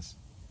VHS.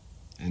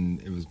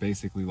 And it was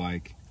basically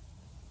like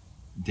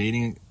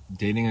dating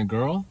a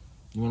girl.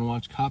 You want to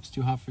watch Cops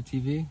Too Hot for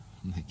TV?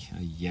 I'm like,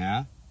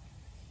 yeah.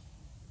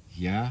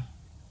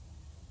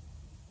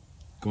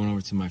 Going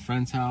over to my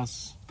friend's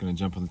house, gonna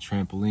jump on the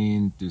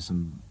trampoline, do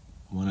some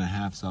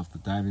 1.5s off the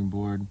diving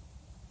board.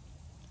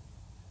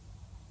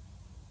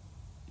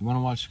 You want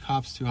to watch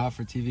Cops Too Hot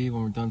for TV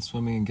when we're done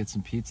swimming and get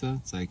some pizza?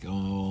 It's like,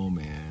 oh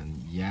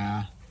man,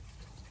 yeah.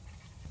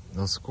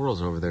 those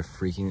squirrels over there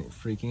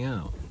freaking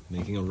out,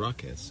 making a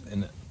ruckus,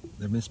 and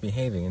they're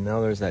misbehaving. And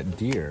now there's that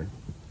deer.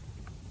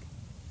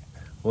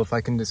 Well, if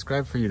I can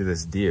describe for you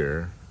this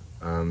deer,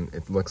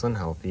 it looks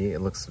unhealthy.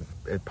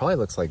 It probably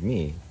looks like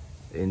me.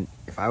 And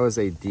if I was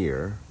a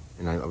deer,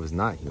 and I was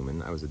not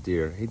human, I was a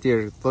deer. Hey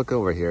deer, look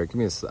over here. Give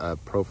me a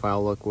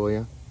profile look, will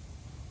you?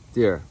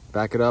 Deer,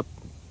 back it up.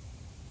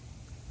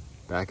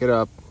 Back it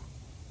up.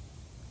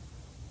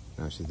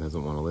 Now she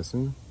doesn't want to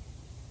listen.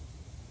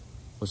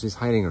 Well, she's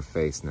hiding her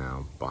face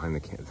now behind the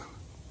camera.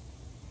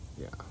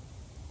 Yeah.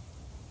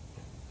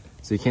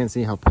 So you can't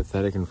see how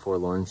pathetic and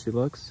forlorn she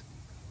looks,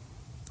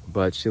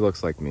 but she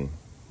looks like me,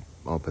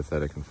 all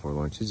pathetic and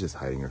forlorn. She's just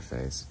hiding her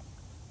face.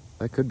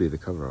 That could be the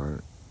cover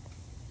art.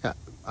 Yeah,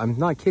 I'm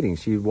not kidding.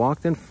 She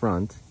walked in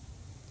front.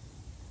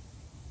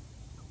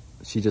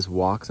 She just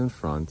walks in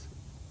front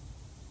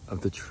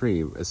of the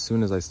tree as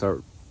soon as I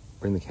start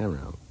bringing the camera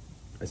out.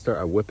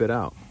 I whip it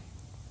out.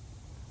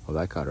 Oh,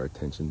 that caught her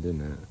attention,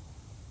 didn't it?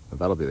 Well,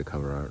 that'll be the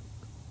cover art.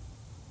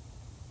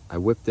 I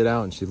whipped it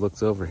out and she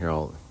looks over here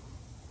all...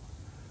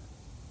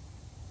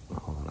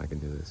 Hold on, I can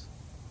do this.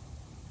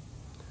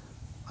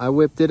 I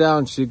whipped it out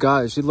and she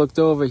looked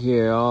over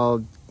here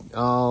all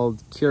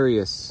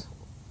curious.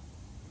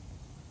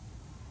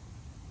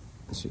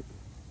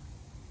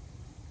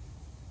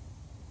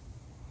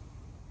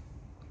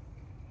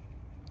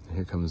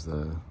 Here comes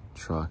the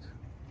truck.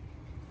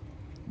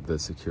 The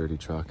security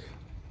truck.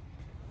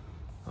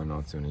 Oh no,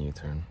 it's doing a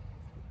U-turn.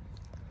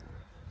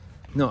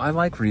 No, I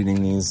like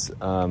reading these.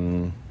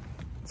 Someone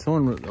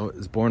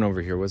was born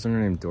over here. Wasn't her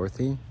name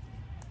Dorothy?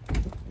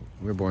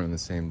 We were born on the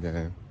same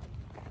day.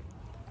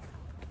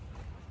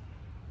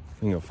 You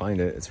can go find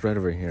it. It's right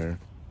over here.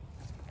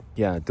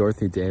 Yeah,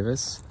 Dorothy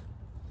Davis.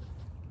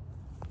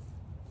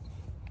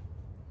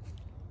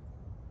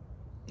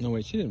 No,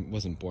 wait, she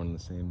wasn't born on the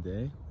same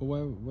day.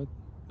 Well, what?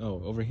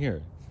 Oh, over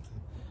here.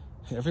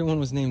 Everyone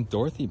was named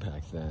Dorothy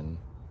back then.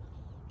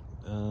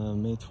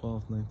 May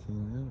 12th,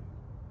 19...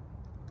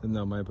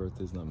 No, my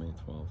birthday's not May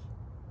 12th.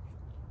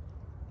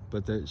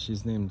 But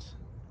she's named...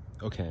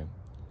 Okay.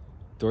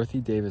 Dorothy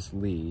Davis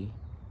Lee.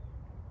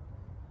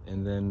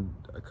 And then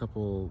a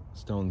couple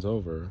stones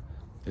over,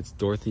 it's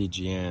Dorothy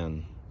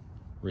Jeanne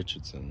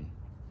Richardson.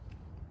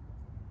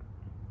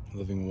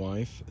 Living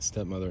wife,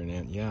 stepmother, and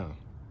aunt. Yeah.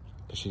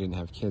 Because she didn't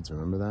have kids,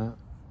 remember that?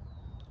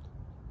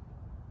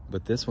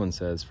 But this one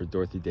says for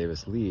Dorothy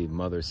Davis Lee,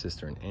 mother,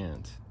 sister, and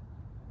aunt.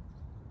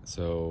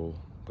 So,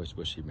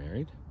 was she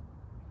married?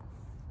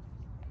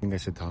 I think I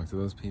should talk to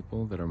those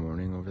people that are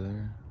mourning over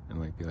there and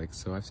like be like,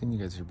 so I've seen you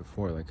guys here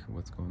before, like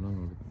what's going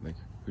on? Like,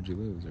 who'd you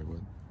lose or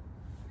what?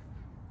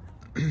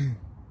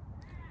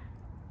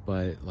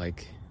 But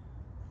like,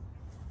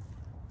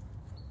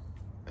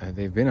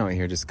 they've been out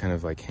here just kind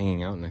of like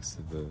hanging out next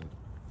to the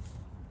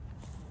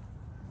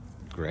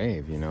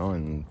grave, you know,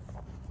 and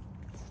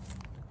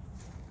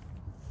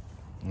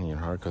your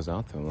heart goes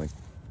out to them. Like,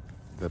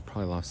 they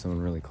probably lost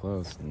someone really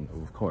close, and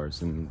of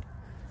course, and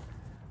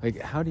like,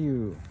 how do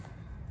you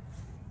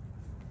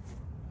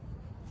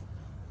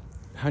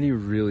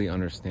really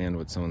understand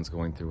what someone's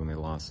going through when they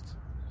lost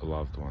a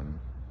loved one?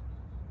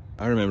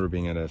 I remember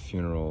being at a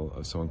funeral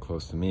of someone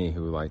close to me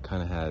who like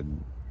kind of had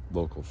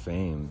local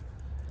fame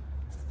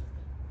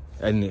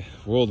and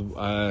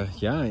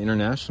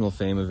international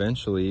fame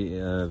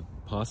eventually,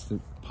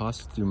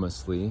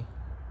 posthumously.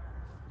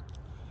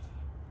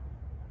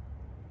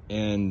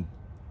 And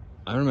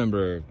I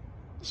remember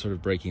sort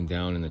of breaking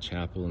down in the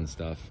chapel and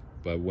stuff,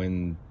 but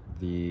when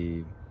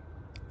the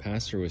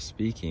pastor was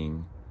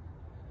speaking,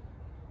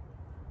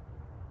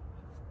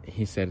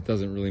 he said it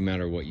doesn't really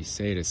matter what you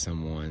say to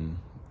someone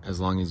as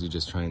long as you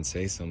just try and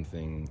say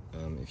something.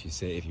 If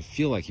you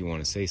feel like you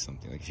want to say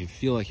something, like if you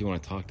feel like you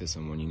want to talk to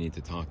someone, you need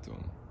to talk to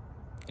them.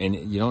 And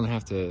you don't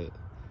have to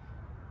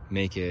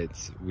make it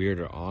weird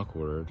or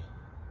awkward,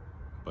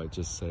 but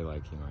just say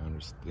like, I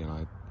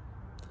understand,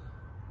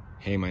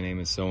 hey, my name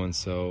is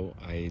so-and-so.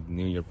 I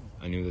knew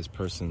this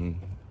person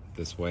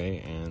this way,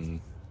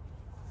 and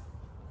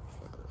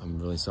I'm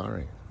really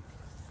sorry.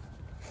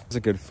 There's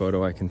a good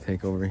photo I can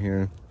take over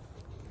here.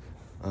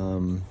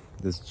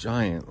 This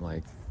giant,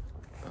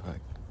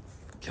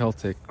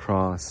 Celtic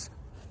cross,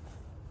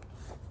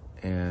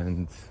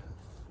 and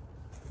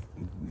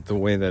the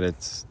way that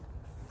it's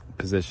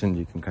positioned,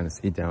 you can kind of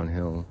see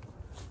downhill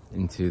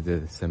into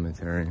the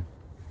cemetery.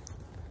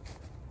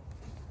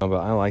 But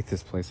I like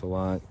this place a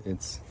lot.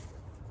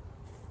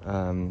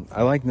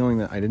 I like knowing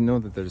that I didn't know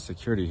that there's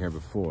security here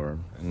before,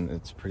 and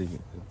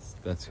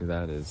that's who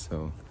that is,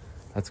 so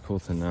that's cool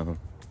to know.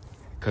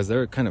 Because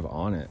they're kind of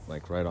on it,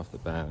 like right off the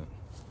bat.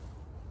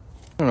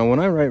 I don't know, when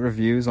I write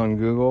reviews on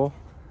Google,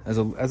 as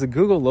a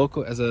Google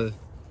local, as a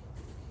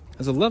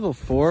level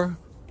 4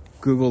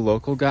 Google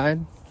local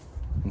guide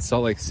in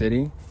Salt Lake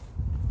City,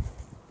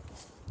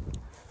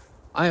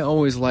 I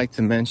always like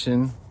to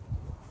mention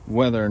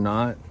whether or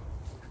not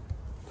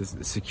the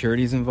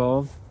security's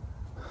involved.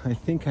 I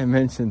think I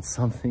mentioned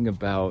something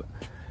about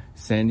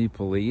Sandy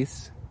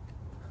Police.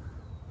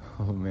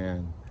 Oh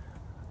man,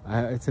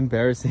 it's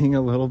embarrassing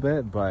a little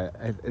bit, but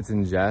it's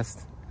in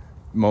jest.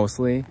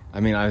 mostly. I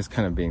mean, I was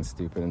kind of being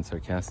stupid and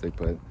sarcastic,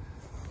 but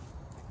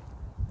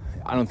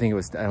I don't think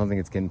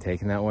it's getting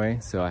taken that way.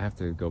 So I have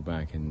to go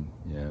back and,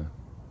 yeah.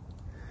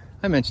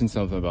 I mentioned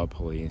something about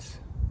police.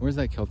 Where's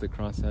that Celtic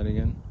cross at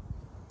again?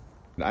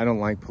 I don't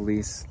like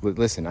police.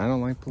 Listen, I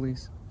don't like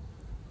police.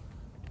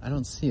 I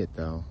don't see it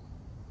though.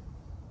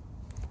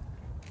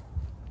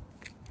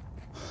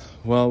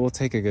 Well, we'll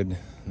take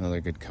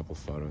another good couple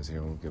photos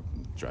here. We'll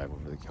drive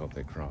over the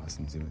Celtic cross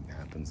and see what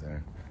happens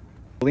there.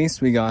 At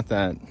least we got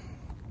that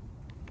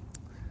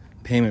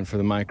payment for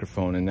the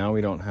microphone, and now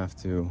we don't have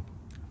to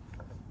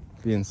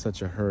be in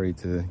such a hurry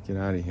to get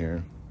out of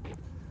here.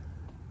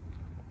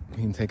 We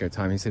can take our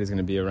time. He said he's going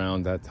to be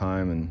around that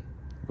time, and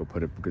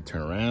go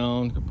turn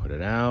around, go put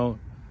it out.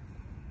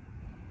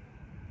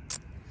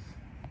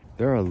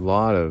 There are a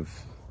lot of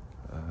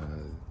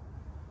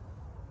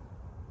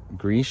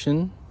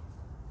Grecian,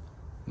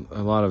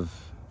 a lot of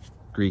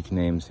Greek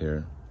names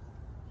here.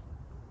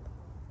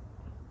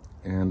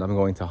 And I'm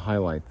going to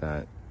highlight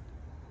that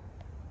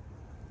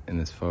in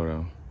this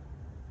photo.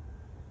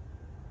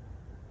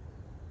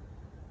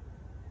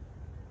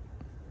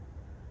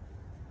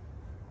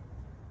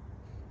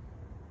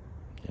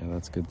 Yeah,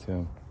 that's good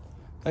too.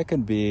 That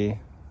could be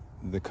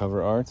the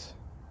cover art,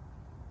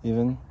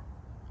 even.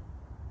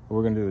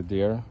 We're gonna do the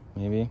deer,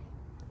 maybe.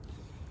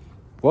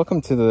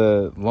 Welcome to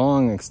the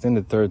long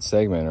extended third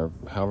segment, or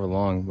however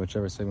long,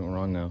 whichever segment we're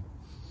on now.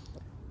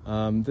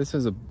 This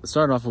is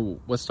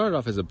what started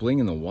off as a bling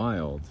in the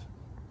wild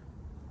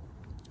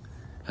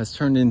has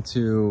turned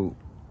into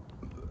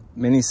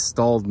many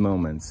stalled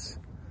moments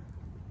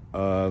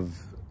of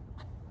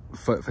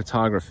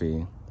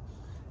photography,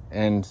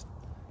 and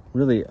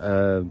really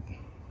a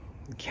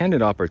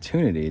candid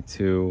opportunity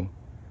to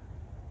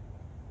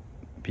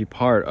be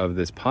part of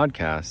this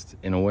podcast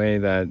in a way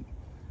that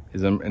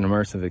is an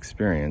immersive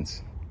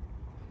experience.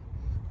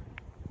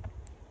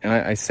 And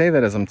I say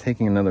that as I'm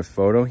taking another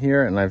photo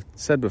here, and I've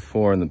said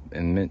before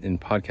in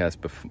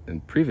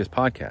previous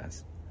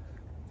podcasts.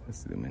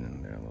 Let's zoom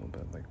in there a little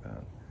bit like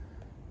that.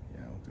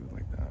 Yeah, we'll do it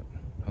like that.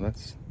 Oh,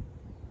 that's.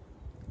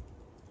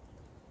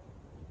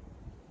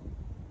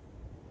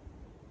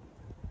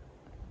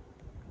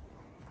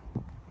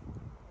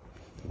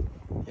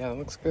 Yeah, that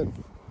looks good.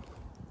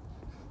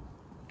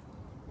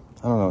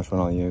 I don't know which one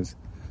I'll use,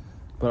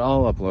 but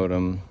I'll upload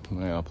them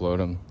when I upload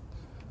them.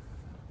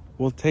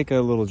 We'll take a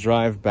little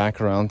drive back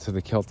around to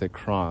the Celtic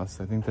cross.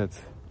 I think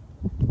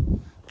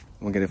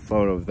we'll get a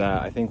photo of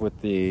that. I think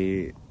with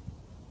the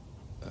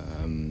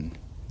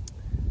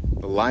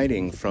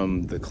lighting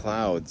from the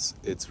clouds,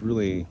 it's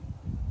really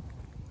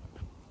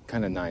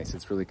kind of nice.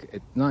 It's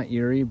not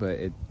eerie, but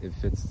it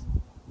fits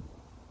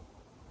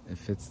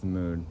the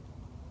mood.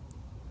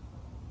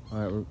 All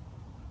right,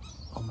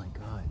 oh my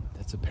God,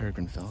 that's a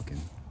Peregrine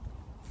Falcon.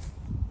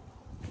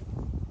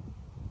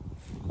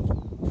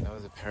 That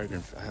was a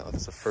Peregrine.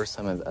 That's the first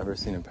time I've ever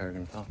seen a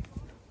Peregrine Falcon.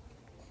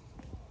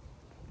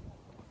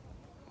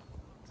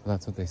 So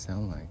that's what they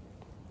sound like.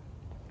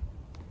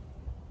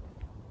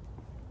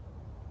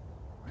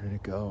 Where did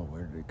it go?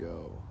 Where did it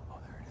go? Oh,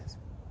 there it is.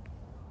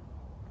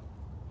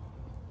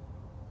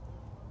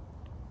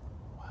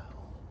 Wow.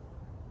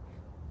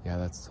 Yeah,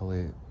 that's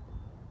totally.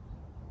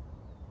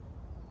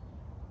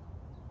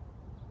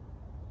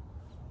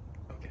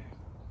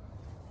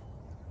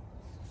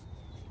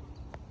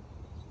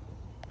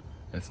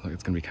 It's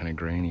gonna be kind of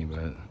grainy,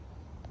 but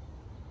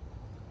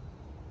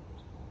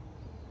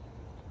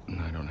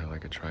no, I don't have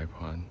like a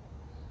tripod,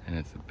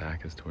 and the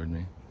back is toward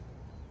me.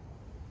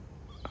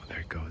 Oh, there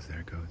it goes, there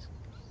it goes.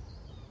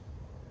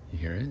 You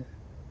hear it?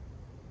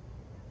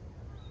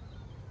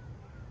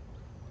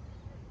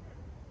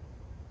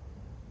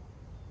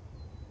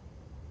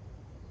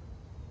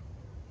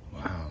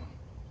 Wow.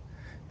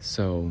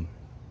 So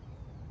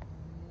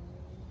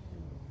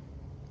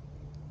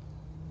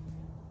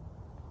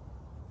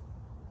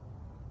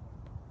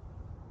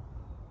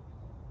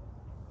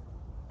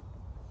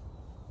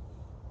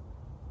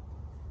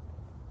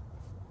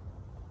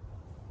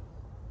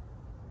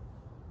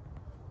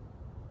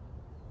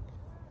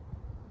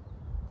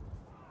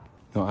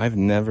no, I've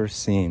never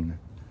seen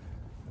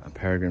a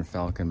Peregrine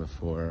Falcon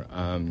before.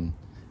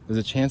 There's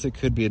a chance it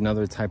could be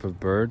another type of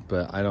bird,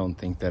 but I don't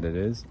think that it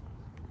is.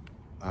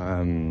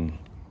 It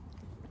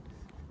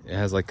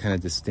has like kind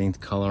of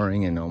distinct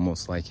coloring and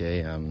almost like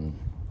a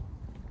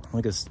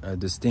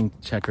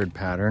distinct checkered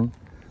pattern,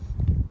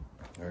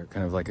 or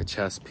kind of like a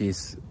chess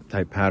piece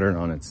type pattern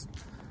on its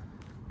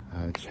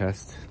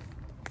chest.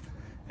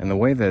 And the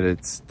way that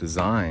it's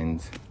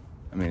designed,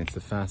 I mean, it's the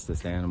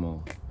fastest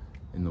animal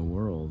in the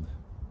world.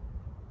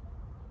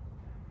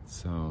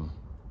 So,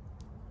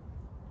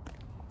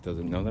 does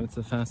it know that it's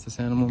the fastest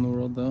animal in the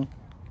world though?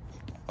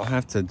 I'll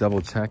have to double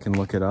check and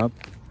look it up,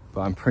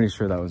 but I'm pretty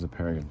sure that was a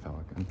Peregrine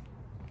Falcon.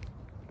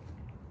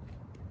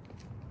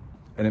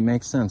 And it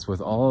makes sense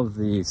with all of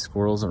the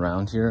squirrels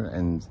around here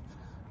and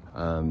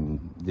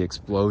the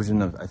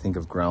explosion of, I think,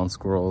 of ground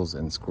squirrels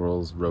and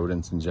squirrels,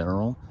 rodents in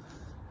general,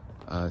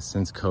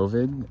 since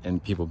COVID,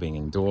 and people being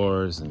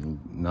indoors and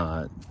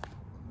not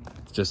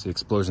just the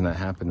explosion that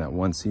happened that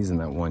one season,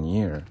 that 1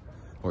 year,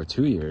 or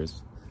 2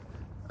 years,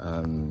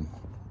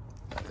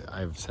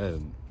 I've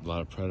said a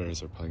lot of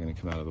predators are probably going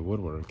to come out of the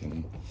woodwork,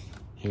 and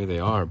here they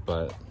are.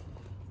 But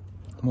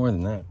more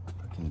than that,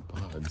 fucking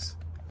bugs.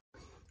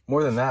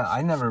 More than that,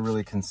 I never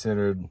really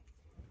considered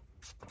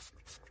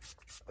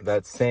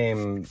that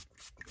same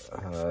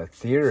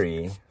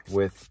theory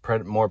with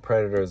more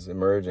predators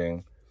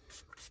emerging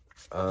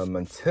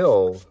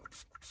until,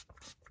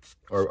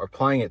 or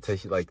applying it to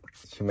like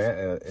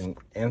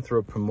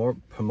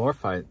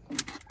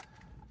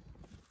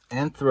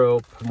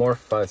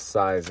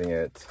anthropomorphizing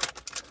it.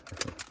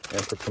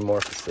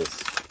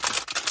 Anthropomorphosis.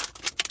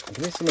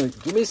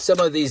 Give me some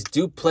of these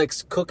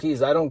duplex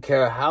cookies. I don't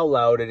care how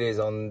loud it is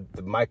on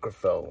the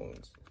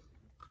microphones.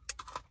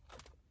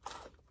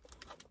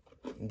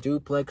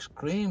 Duplex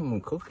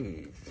cream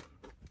cookies.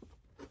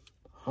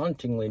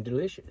 Hauntingly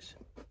delicious.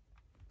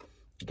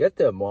 Get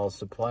them while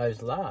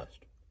supplies last.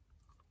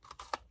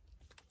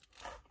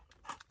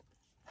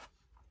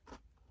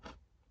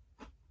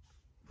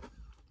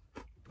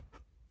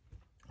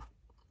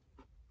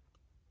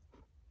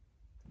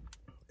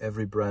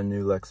 Every brand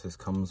new Lexus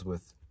comes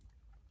with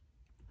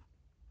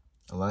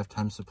a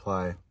lifetime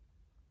supply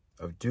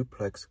of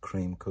duplex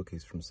cream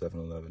cookies from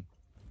 7-Eleven.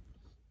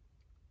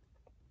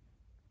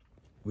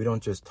 We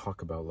don't just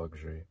talk about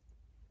luxury.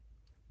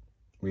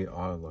 We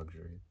are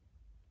luxury.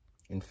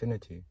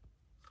 Infinity.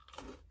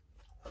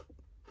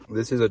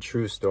 This is a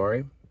true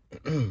story.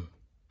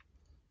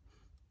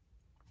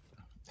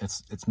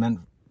 It's meant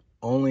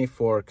only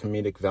for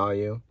comedic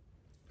value,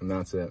 and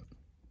that's it.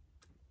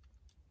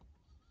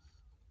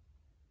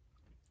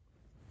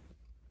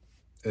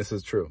 This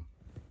is true.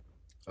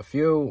 A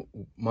few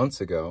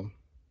months ago,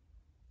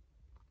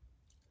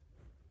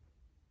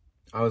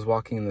 I was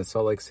walking in the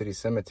Salt Lake City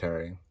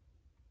Cemetery,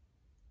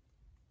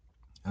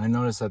 and I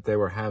noticed that they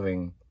were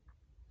having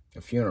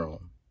a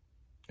funeral.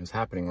 It was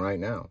happening right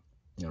now,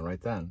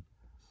 right then.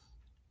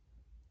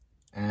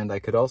 And I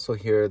could also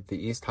hear the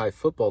East High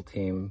football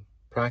team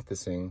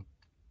practicing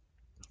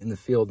in the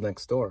field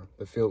next door.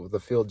 The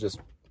field just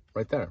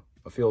right there,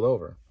 a field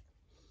over.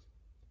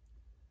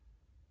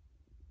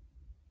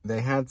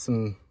 They had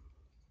some,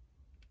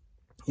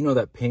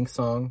 that Pink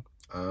song,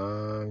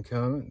 I'm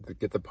coming, the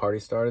Get the Party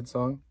Started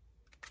song.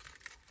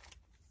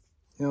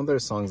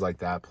 There's songs like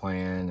that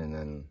playing, and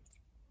then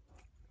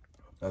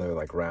other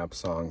like rap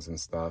songs and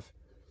stuff.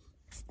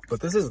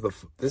 But this is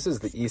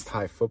the East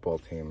High football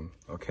team,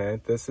 okay?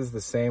 This is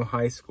the same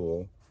high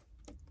school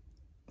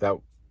that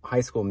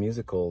High School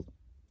Musical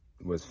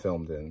was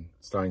filmed in,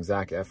 starring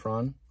Zac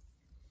Efron,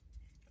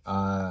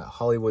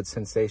 Hollywood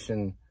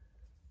sensation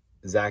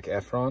Zac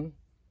Efron.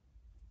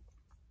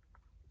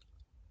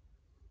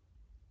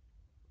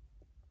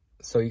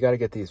 So you got to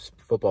get these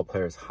football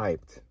players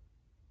hyped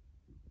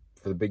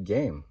for the big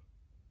game.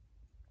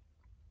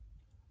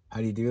 How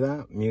do you do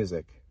that?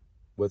 Music.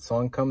 What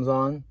song comes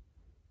on?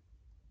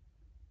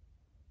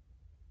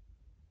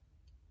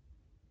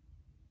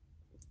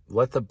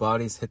 Let the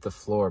Bodies Hit the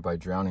Floor by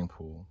Drowning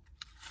Pool.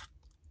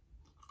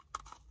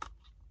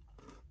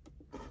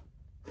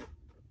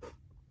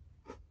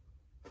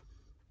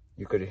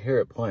 You could hear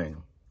it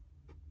playing,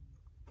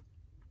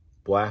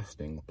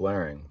 blasting,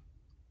 blaring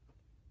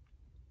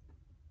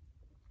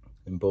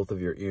in both of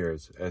your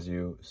ears as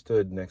you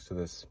stood next to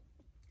this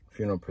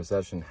funeral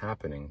procession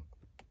happening.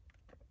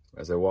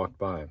 As I walked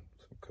by,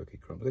 some cookie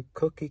crumbs. The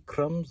cookie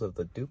crumbs of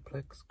the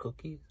duplex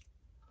cookies.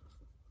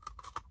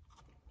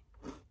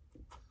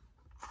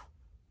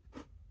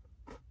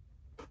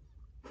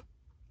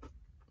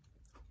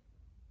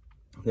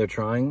 They're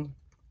trying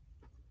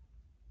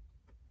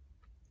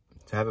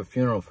to have a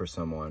funeral for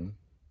someone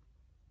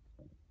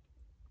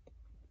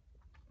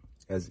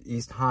as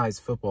East High's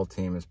football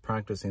team is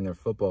practicing their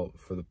football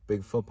for the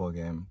big football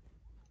game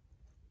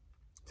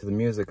to the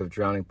music of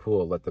Drowning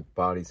Pool, Let the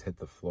Bodies Hit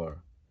the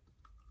Floor.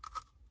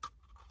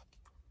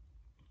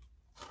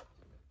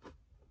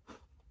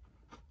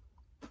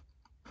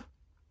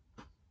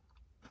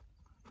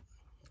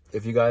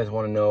 If you guys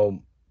want to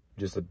know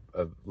just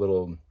a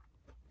little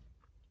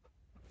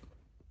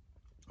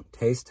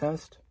taste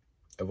test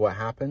of what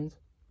happened,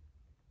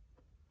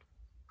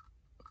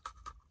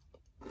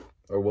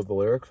 or what the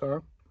lyrics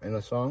are in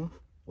the song,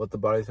 Let the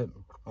Bodies Hit,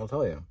 I'll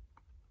tell you.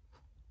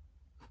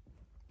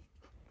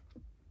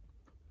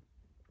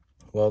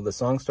 Well, the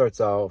song starts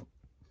out,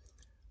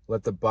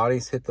 let the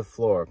bodies hit the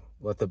floor,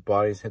 let the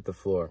bodies hit the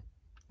floor,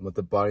 let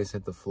the bodies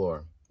hit the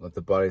floor, let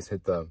the bodies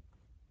hit the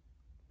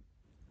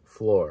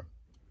floor.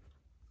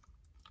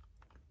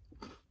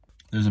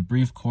 There's a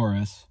brief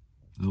chorus.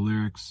 The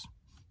lyrics,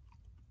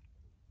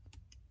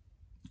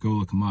 go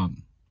look them up.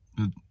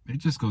 But it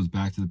just goes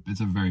back to, it's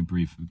a very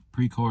brief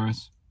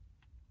pre-chorus.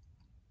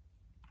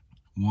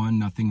 1,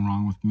 nothing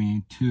wrong with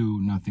me. 2,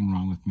 nothing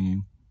wrong with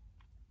me.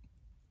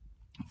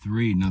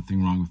 3,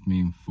 nothing wrong with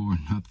me. 4,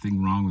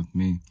 nothing wrong with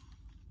me.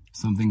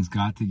 Something's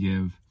got to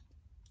give.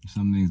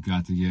 Something's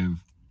got to give.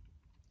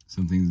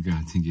 Something's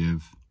got to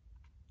give.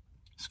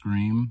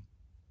 Scream.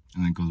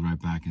 And then it goes right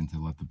back into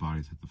let the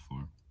bodies hit the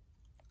floor.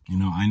 You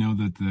know, I know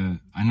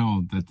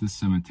that this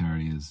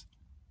cemetery is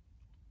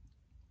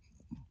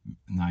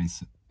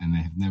nice, and they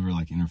have never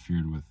like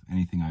interfered with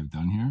anything I've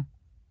done here,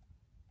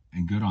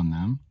 and good on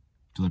them.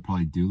 So they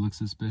probably do look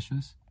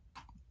suspicious.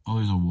 Oh,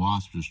 there's a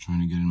wasp just trying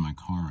to get in my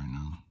car right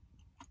now.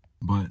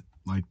 But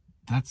like,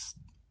 that's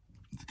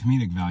the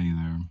comedic value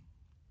there.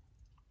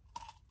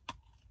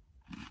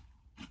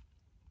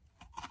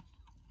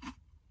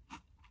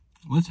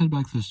 Let's head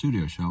back to the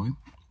studio, shall we?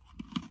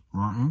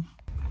 Right.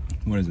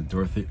 What is it,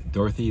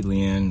 Dorothy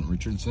Leanne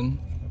Richardson?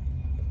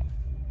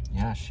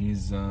 Yeah,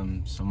 she's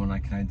someone I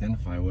can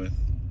identify with.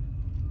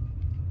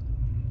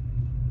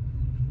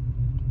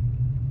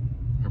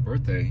 Her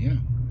birthday, yeah.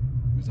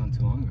 It was not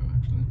too long ago,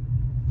 actually.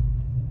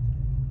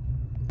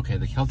 Okay,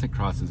 the Celtic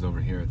Cross is over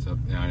here. It's up.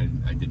 I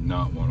did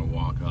not want to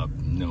walk up.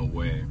 No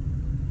way.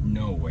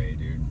 No way,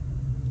 dude.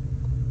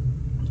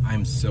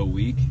 I'm so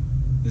weak.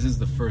 This is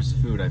the first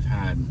food I've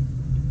had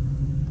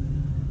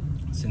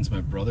since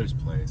my brother's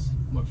place.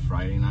 What,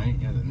 Friday night?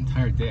 Yeah, the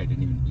entire day I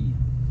didn't even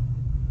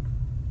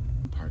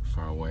eat. Parked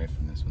far away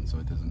from this one so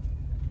it doesn't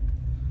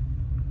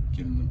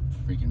get in the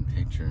freaking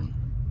picture.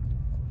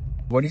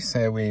 What do you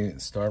say we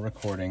start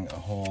recording a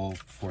whole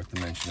fourth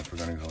dimension if we're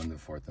going to go into the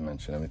fourth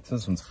dimension? I mean,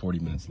 this one's 40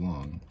 minutes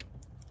long.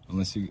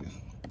 Unless you...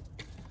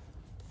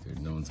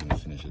 Dude, no one's going to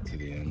finish it to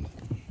the end.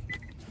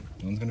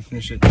 No one's going to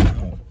finish it...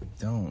 Oh,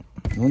 don't.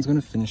 No one's going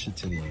to finish it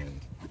to the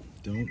end.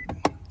 Don't.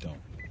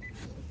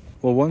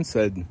 Well, one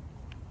said...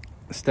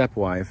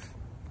 stepwife,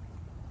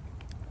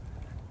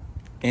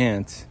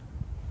 aunt.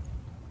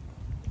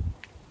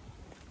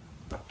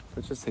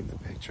 Let's just take the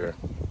picture.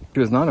 She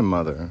was not a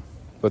mother,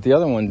 but the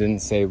other one didn't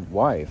say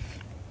wife.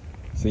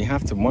 So you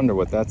have to wonder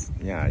what that's,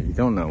 yeah, you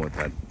don't know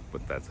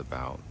what that's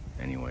about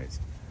anyways.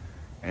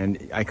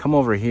 And I come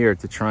over here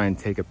to try and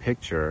take a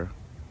picture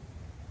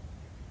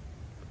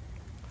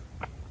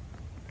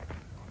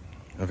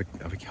of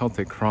a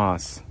Celtic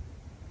cross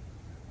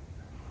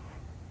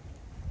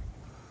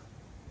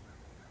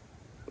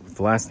with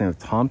the last name of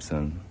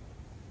Thompson.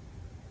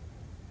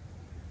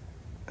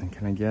 And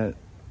can I get...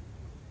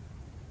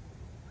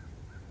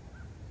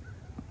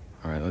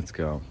 All right, let's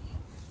go.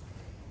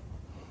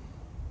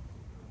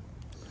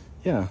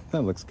 Yeah,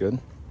 that looks good.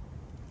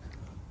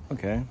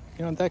 Okay,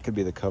 you know, that could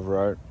be the cover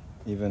art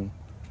even.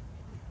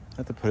 I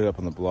have to put it up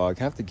on the blog.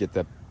 I have to get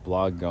that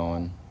blog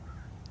going.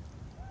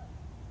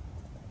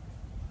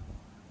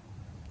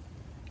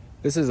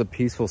 This is a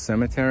peaceful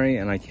cemetery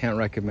and I can't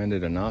recommend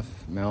it enough.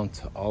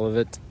 Mount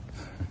Olivet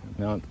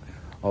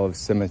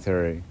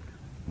Cemetery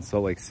in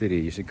Salt Lake City.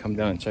 You should come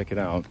down and check it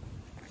out.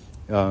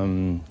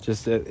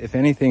 Just if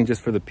anything,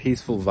 just for the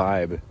peaceful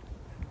vibe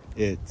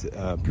it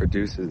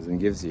produces and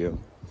gives you.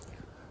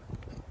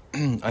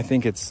 I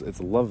think it's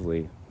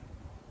lovely.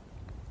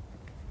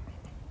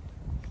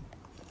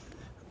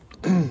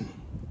 On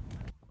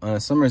a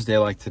summer's day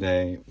like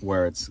today,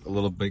 where it's a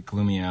little bit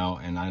gloomy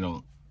out, and I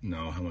don't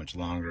know how much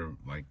longer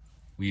like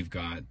we've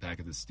got back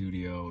at the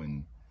studio,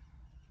 and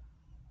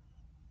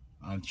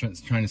I'm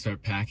trying to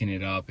start packing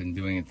it up and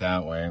doing it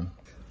that way.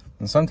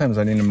 And sometimes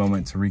I need a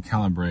moment to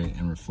recalibrate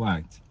and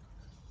reflect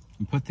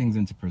and put things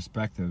into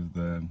perspective,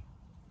 the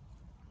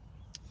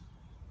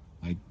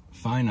like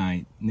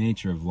finite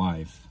nature of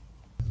life.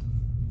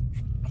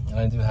 And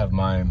I do have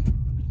my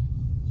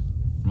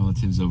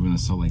relatives over in the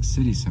Salt Lake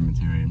City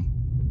cemetery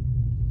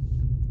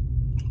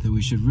that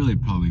we should really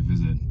probably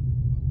visit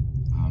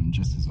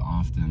just as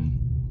often.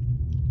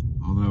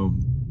 Although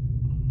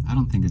I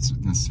don't think it's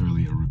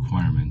necessarily a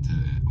requirement to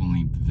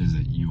only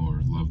visit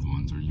your loved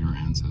ones or your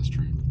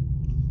ancestry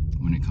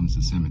when it comes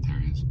to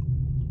cemeteries.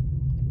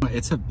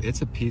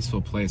 It's a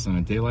peaceful place on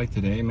a day like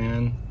today,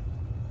 man.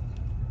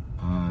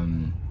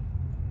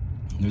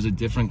 There's a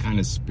different kind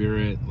of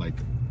spirit, like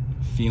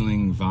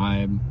feeling,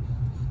 vibe.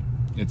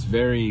 It's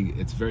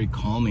very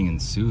calming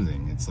and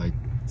soothing. It's like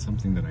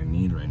something that I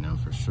need right now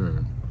for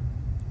sure.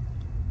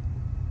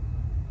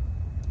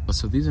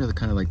 So these are the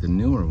kind of like the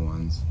newer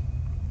ones.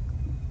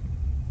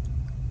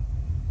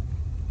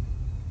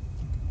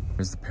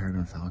 Where's the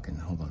Peregrine Falcon?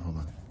 Hold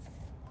on.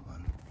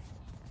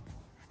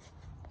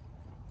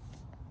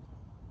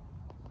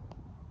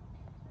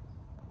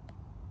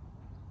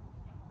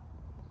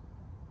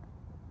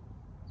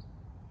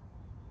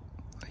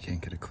 I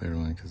can't get a clear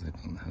one because I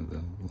don't have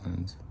the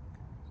lens.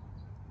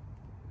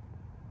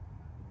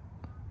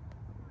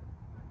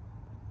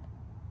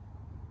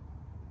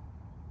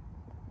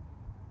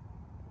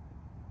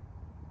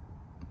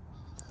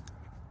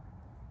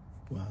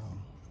 Wow.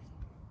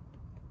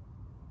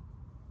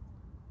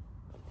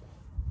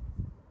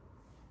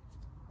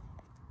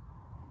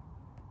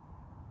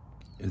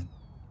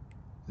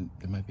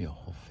 There might be a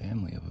whole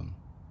family of them.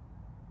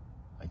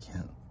 I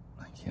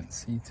can't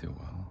see too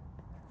well.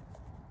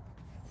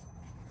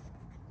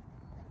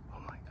 Oh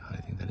my God,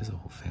 I think that is a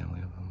whole family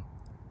of them.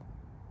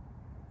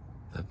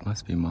 That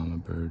must be Mama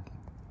Bird.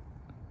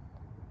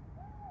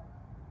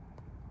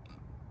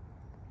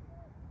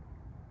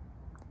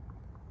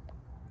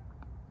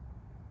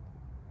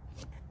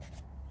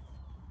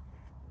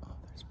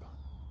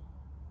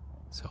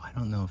 So I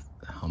don't know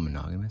how how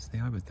monogamous they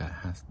are, but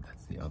that's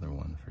the other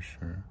one for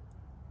sure.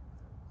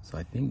 So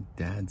I think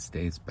dad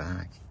stays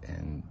back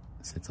and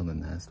sits on the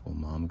nest while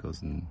mom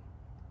goes and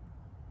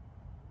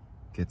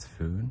gets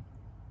food.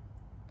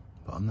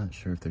 But I'm not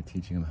sure if they're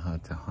teaching him how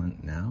to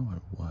hunt now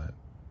or what.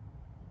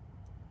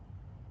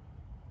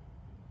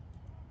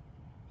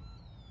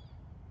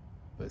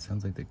 But it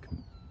sounds like they're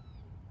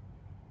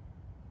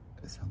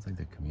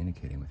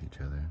communicating with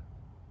each other.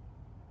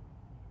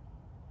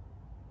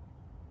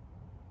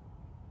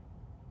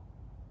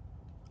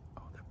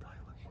 Oh, they're probably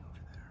looking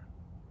over there.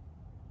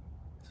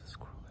 There's a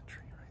squirrel in a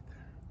tree right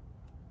there.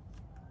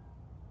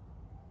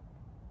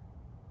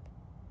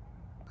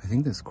 I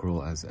think the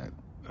squirrel is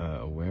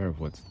aware of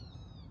what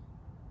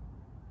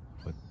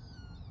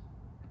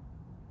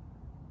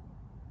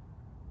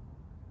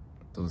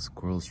those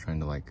squirrels trying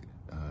to like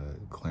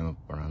climb up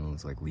around all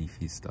this like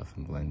leafy stuff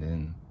and blend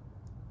in.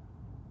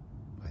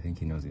 I think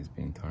he knows he's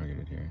being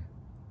targeted here.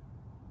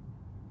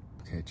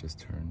 Okay, it just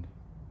turned.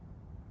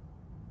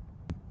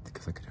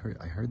 Because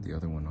I heard the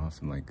other one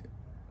off in like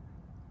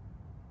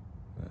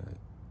I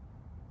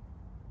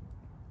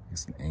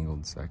guess an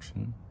angled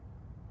section.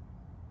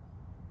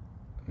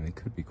 I mean, they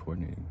could be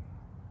coordinating.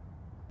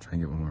 Try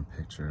and get one more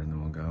picture and then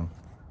we'll go.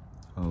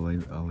 I'll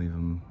leave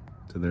them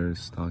to their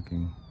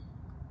stalking.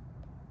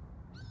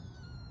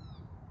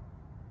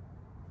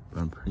 But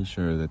I'm pretty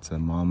sure that's a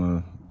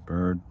mama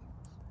bird,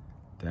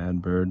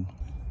 dad bird.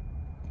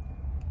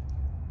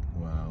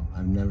 Wow,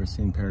 I've never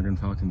seen peregrine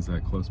falcons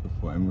that close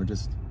before. And we're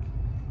just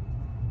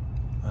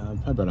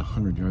probably about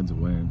 100 yards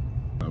away.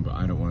 But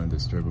I don't want to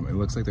disturb them. It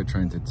looks like they're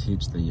trying to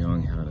teach the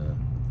young how to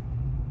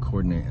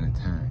coordinate an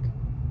attack.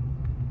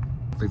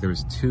 I think there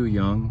was two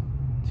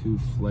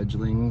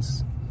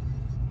fledglings,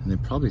 and they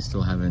probably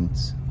still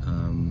haven't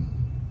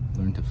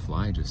learned to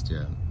fly just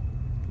yet.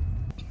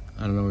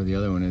 I don't know where the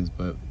other one is,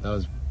 but that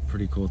was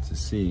pretty cool to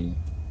see.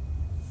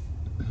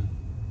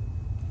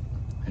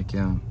 Heck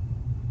yeah.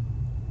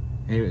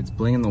 Hey, it's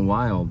Bling in the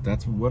Wild.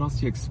 That's what else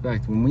do you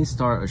expect? When we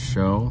start a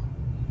show,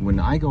 when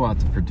I go out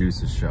to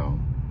produce a show,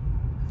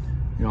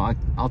 you know,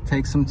 I'll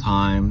take some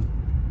time.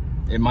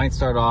 It might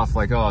start off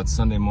like, oh, it's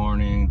Sunday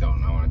morning,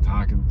 don't know what I'm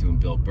talking, doing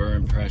Bill Burr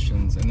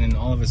impressions, and then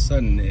all of a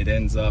sudden it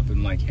ends up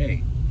in like,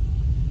 hey,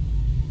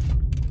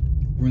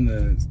 we're in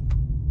the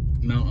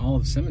Mount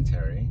Olive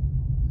Cemetery,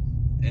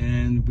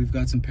 and we've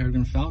got some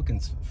peregrine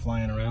falcons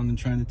flying around and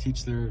trying to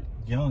teach their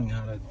young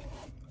how to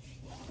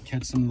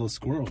catch some of those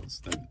squirrels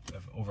that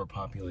have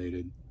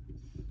overpopulated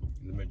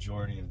the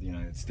majority of the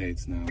United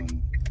States now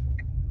and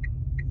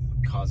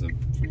cause a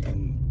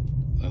freaking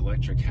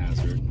electric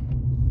hazard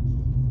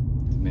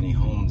to many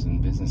homes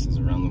and businesses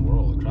around the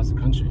world, across the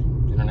country,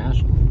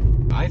 internationally.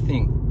 I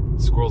think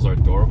squirrels are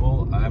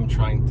adorable. I'm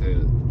trying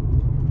to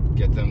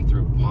get them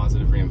through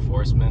positive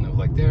reinforcement of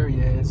like, there he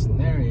is, and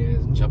there he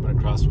is, and jumping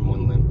across from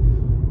one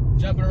limb,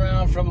 jumping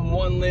around from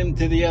one limb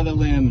to the other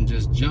limb,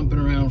 just jumping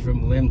around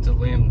from limb to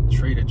limb,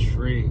 tree to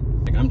tree.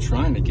 Like, I'm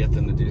trying to get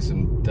them to do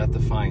some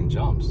death-defying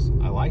jumps.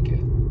 I like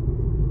it.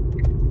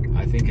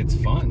 I think it's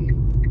fun.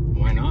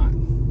 Why not?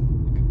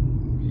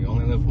 You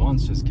only live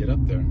once, just get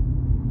up there.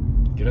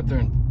 Get up there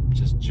and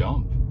just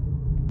jump.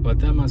 But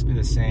that must be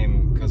the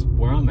same, because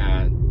where I'm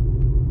at,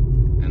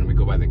 and we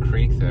go by the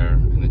creek there,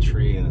 and the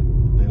tree, and the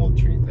big old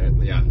tree there,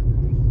 yeah,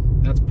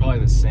 that's probably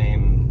the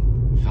same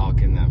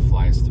falcon that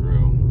flies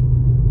through,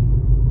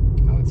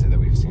 I would say, that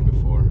we've seen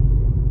before.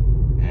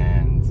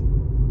 And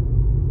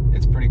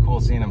it's pretty cool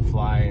seeing them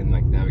fly and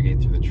like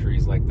navigate through the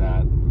trees like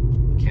that.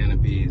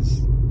 Canopy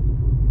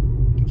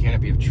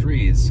of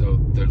trees, so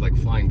they're like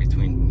flying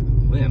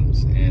between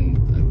limbs, and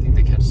I think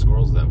they catch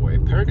squirrels that way.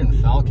 Peregrine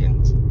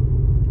falcons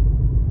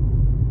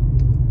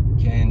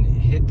can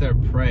hit their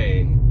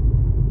prey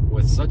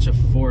with such a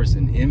force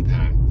and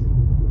impact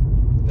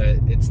that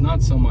it's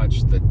not so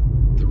much the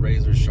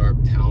razor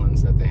sharp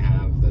talons that they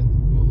have that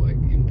will like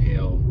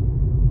impale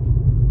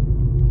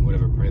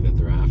whatever prey that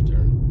they're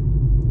after,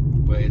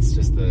 but it's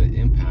just the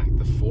impact,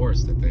 the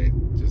force that they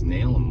just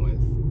nail them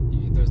with.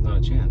 There's not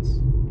a chance.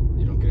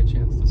 You don't get a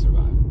chance to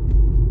survive.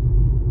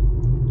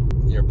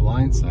 You're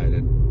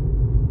blindsided.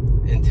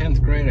 In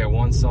 10th grade, I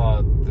once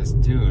saw this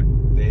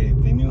dude. They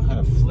knew how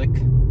to flick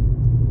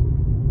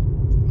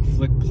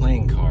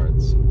playing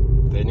cards.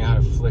 They knew how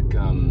to flick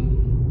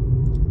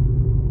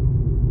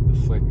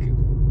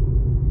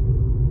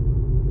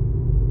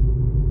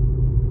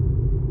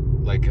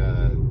like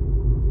a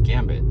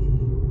gambit.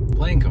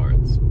 Playing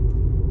cards.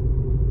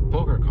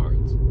 Poker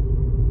cards.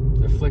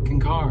 They're flicking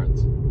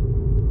cards.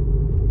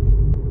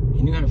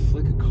 He knew how to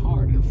flick a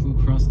card, and it flew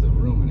across the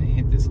room, and it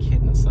hit this kid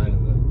in the side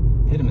of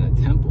hit him in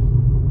the temple.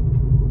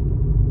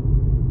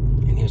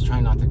 And he was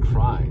trying not to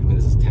cry. I mean,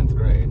 this is 10th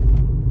grade.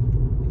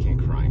 You can't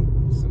cry in the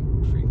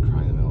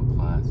middle of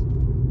class.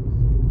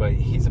 But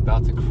he's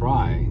about to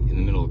cry in the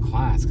middle of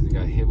class because he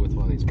got hit with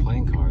one of these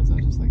playing cards. I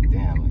was just like,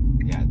 damn, like,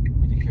 yeah,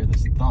 we could hear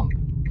this thump.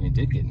 And he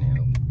did get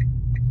nailed.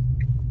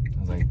 I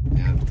was like,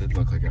 yeah, it did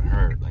look like it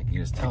hurt. Like, you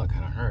just tell it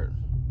kind of hurt.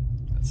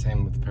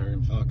 Same with the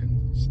Peregrine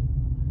falcons.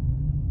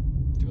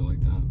 Do it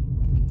like that.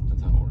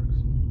 That's how it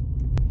works.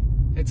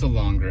 It's a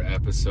longer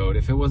episode.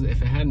 If it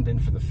hadn't been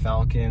for the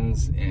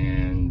Falcons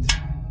and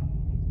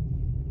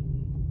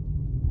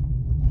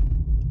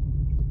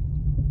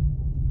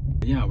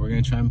yeah, we're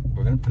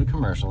gonna put a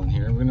commercial in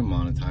here. We're gonna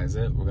monetize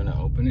it. We're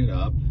gonna open it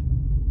up.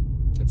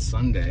 It's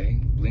Sunday,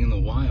 Bling in the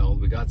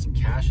Wild. We got some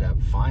Cash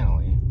App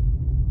finally.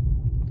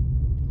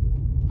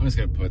 I'm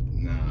gonna put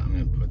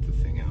the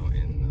thing out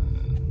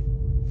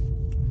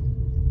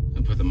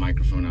I'll put the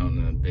microphone out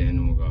in the bin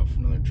and we'll go off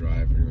another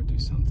drive or go do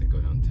something,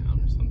 go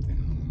downtown or something.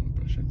 I don't know,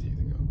 brush our teeth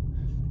and go.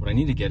 What I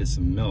need to get is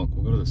some milk.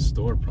 We'll go to the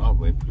store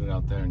probably, put it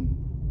out there and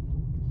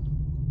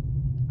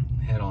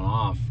head on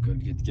off, go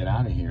get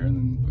out of here and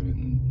then put it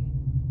in,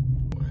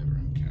 whatever,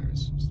 who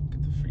cares? Just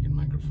get the freaking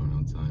microphone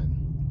outside.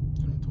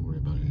 Don't have to worry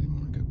about it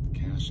anymore, get the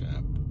Cash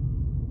App.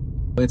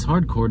 It's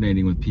hard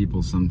coordinating with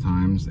people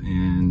sometimes,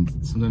 and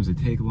sometimes they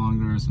take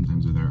longer,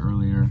 sometimes they're there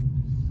earlier.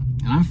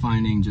 And I'm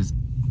finding just,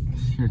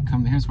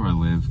 here's where I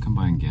live, come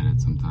by and get it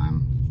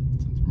sometime.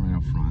 It's right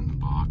out front in the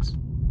box.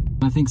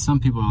 And I think some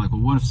people are like,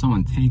 well, what if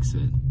someone takes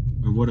it?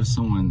 Or what if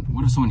someone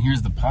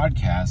hears the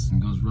podcast and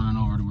goes running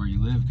over to where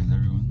you live, because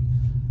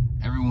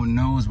everyone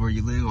knows where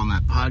you live on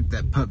that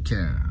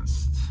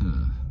pubcast.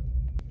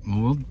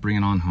 Well, we'll bring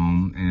it on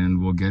home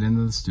and we'll get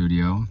into the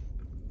studio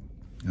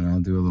and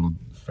I'll do a little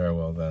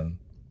farewell then.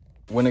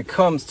 When it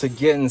comes to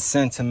getting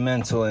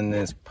sentimental in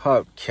this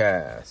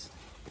pubcast,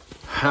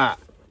 ha!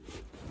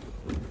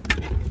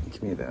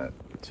 Give me that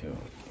too.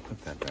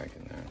 Put that back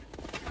in there.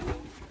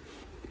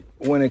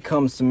 When it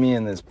comes to me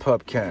in this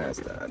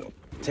pubcast,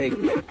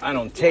 I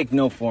don't take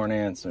no for an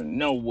answer.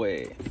 No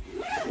way.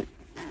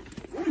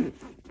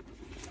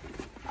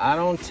 I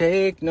don't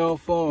take no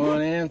for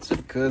an answer,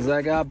 cause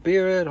I got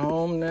beer at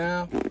home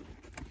now.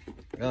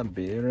 I got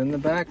beer in the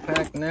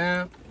backpack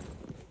now.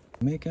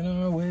 Making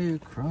our way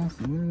across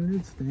the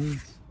United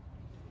States.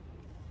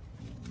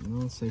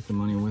 We'll take the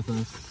money with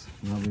us.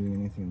 Not leaving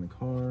anything in the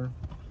car.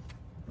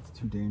 It's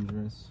too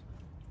dangerous.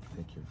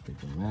 Take your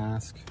freaking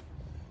mask.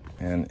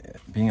 And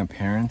being a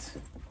parent,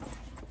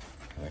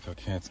 like,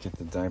 okay, let's get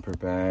the diaper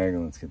bag,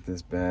 and let's get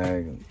this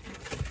bag. And,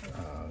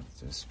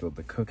 just spilled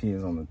the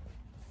cookies on the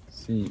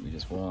seat. We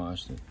just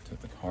washed it. Took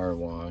the car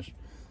wash.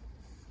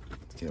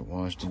 Let's get it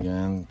washed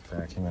again.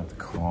 Vacuum out the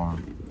car.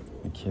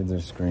 The kids are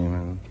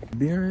screaming.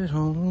 Beer at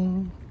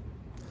home.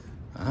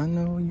 I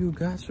know you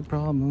got your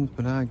problems,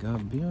 but I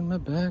got beer in my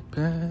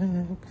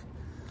backpack.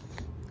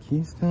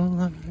 Keystone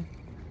Light.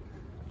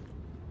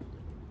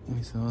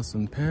 We saw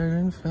some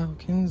Peregrine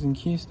Falcons and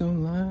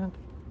Keystone Light.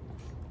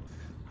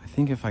 I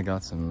think if I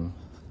got some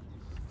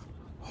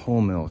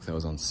whole milk that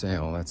was on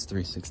sale, that's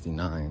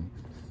 $3.69.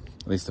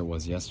 At least it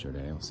was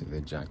yesterday. We'll see if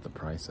they jack the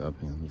price up,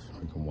 you know,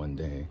 for one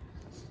day.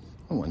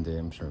 Well, one day,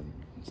 I'm sure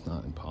it's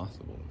not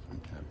impossible for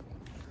it to happen.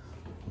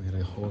 We get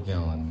a whole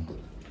gallon,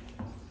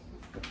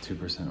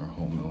 2% or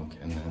whole milk,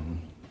 and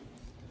then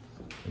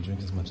we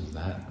drink as much as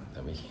that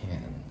we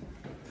can.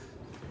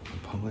 We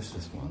published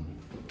this one.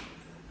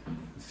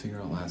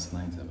 Figure out last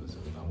night's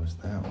episode, we published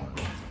that one.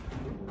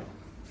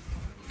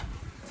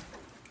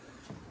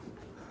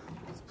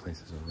 This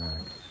place is a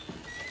wreck.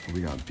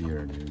 We got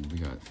beer, dude. We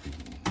got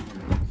freaking...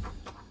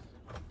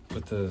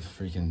 Put the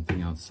freaking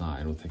thing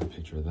outside. We'll take a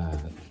picture of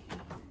that.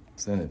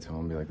 Send it to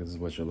him. Be like, this is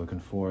what you're looking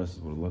for. This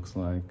is what it looks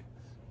like.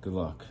 Good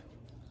luck.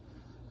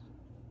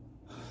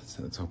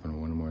 So let's open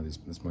one more of these.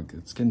 Let's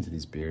get into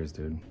these beers,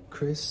 dude.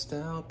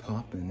 Crystal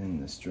popping in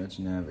the Stretch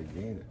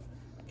Navigator.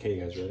 Okay,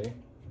 you guys ready?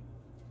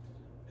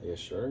 Are you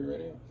sure you're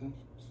ready?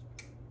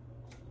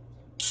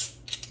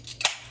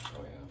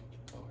 Oh yeah.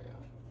 Oh yeah.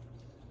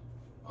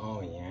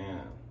 Oh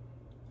yeah.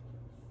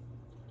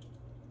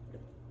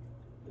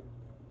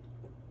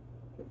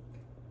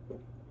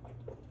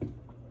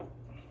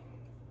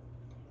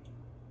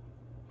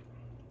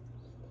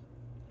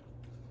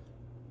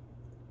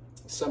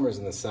 Summers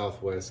in the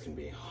Southwest can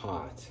be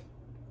hot.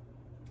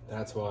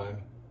 That's why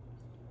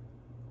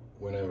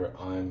whenever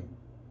I'm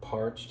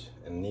parched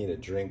and need a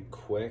drink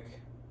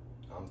quick,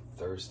 I'm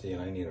thirsty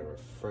and I need a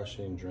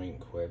refreshing drink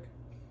quick,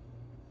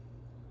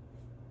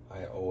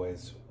 I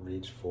always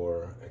reach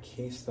for a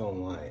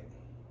Keystone Light.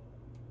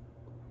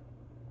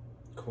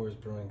 Coors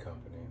Brewing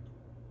Company.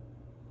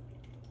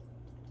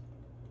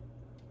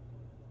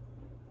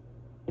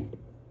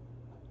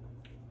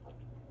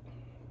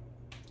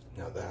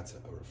 Now that's a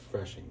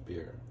refreshing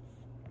beer.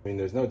 I mean,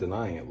 there's no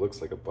denying it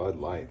looks like a Bud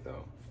Light,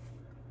 though.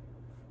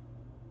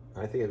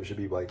 I think it should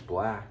be like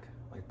black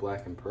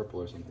and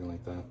purple or something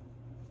like that.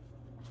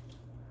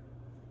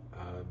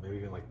 Maybe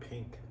even like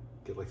pink.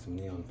 Get like some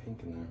neon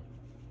pink in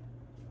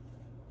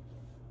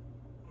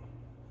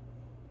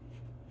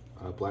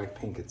there. Black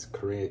pink, it's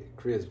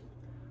Korea's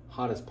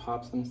hottest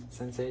pop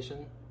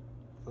sensation.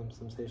 Some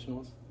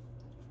sensationals.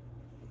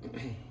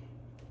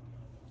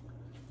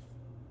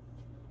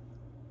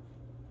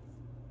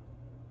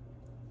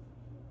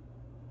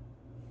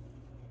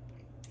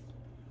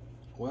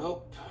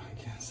 Well, I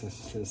guess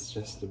this is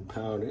just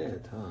about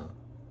it, huh?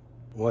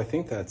 Well, I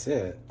think that's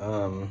it.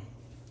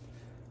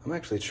 I'm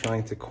actually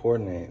trying to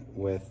coordinate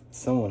with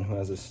someone who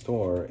has a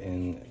store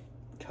in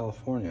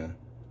California.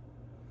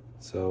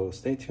 So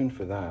stay tuned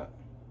for that.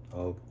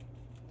 I'll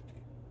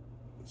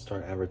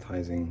start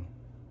advertising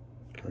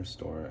her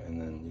store,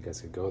 and then you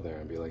guys could go there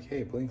and be like,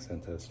 hey, Blink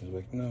sent us. And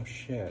like, no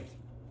shit.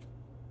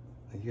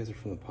 Like, you guys are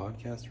from the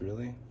podcast?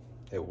 Really?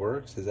 It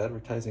works? His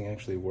advertising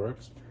actually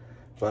works?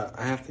 But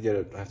I have to run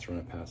it past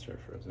her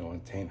first. I don't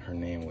want to taint her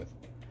name with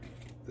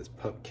this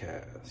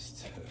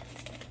pupcast.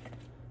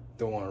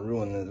 Don't want to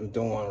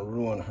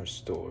ruin her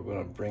store. We're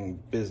gonna bring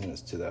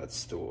business to that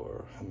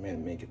store. I'm gonna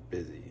make it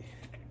busy.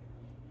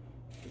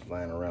 Just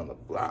lying around the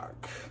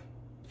block.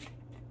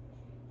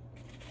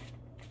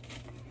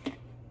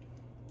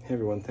 Hey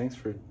everyone, thanks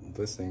for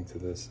listening to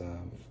this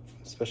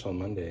special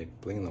Monday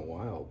Bling in the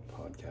Wild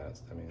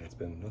podcast. I mean, it's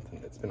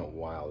been a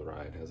wild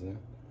ride, hasn't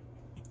it?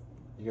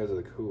 You guys are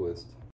the coolest.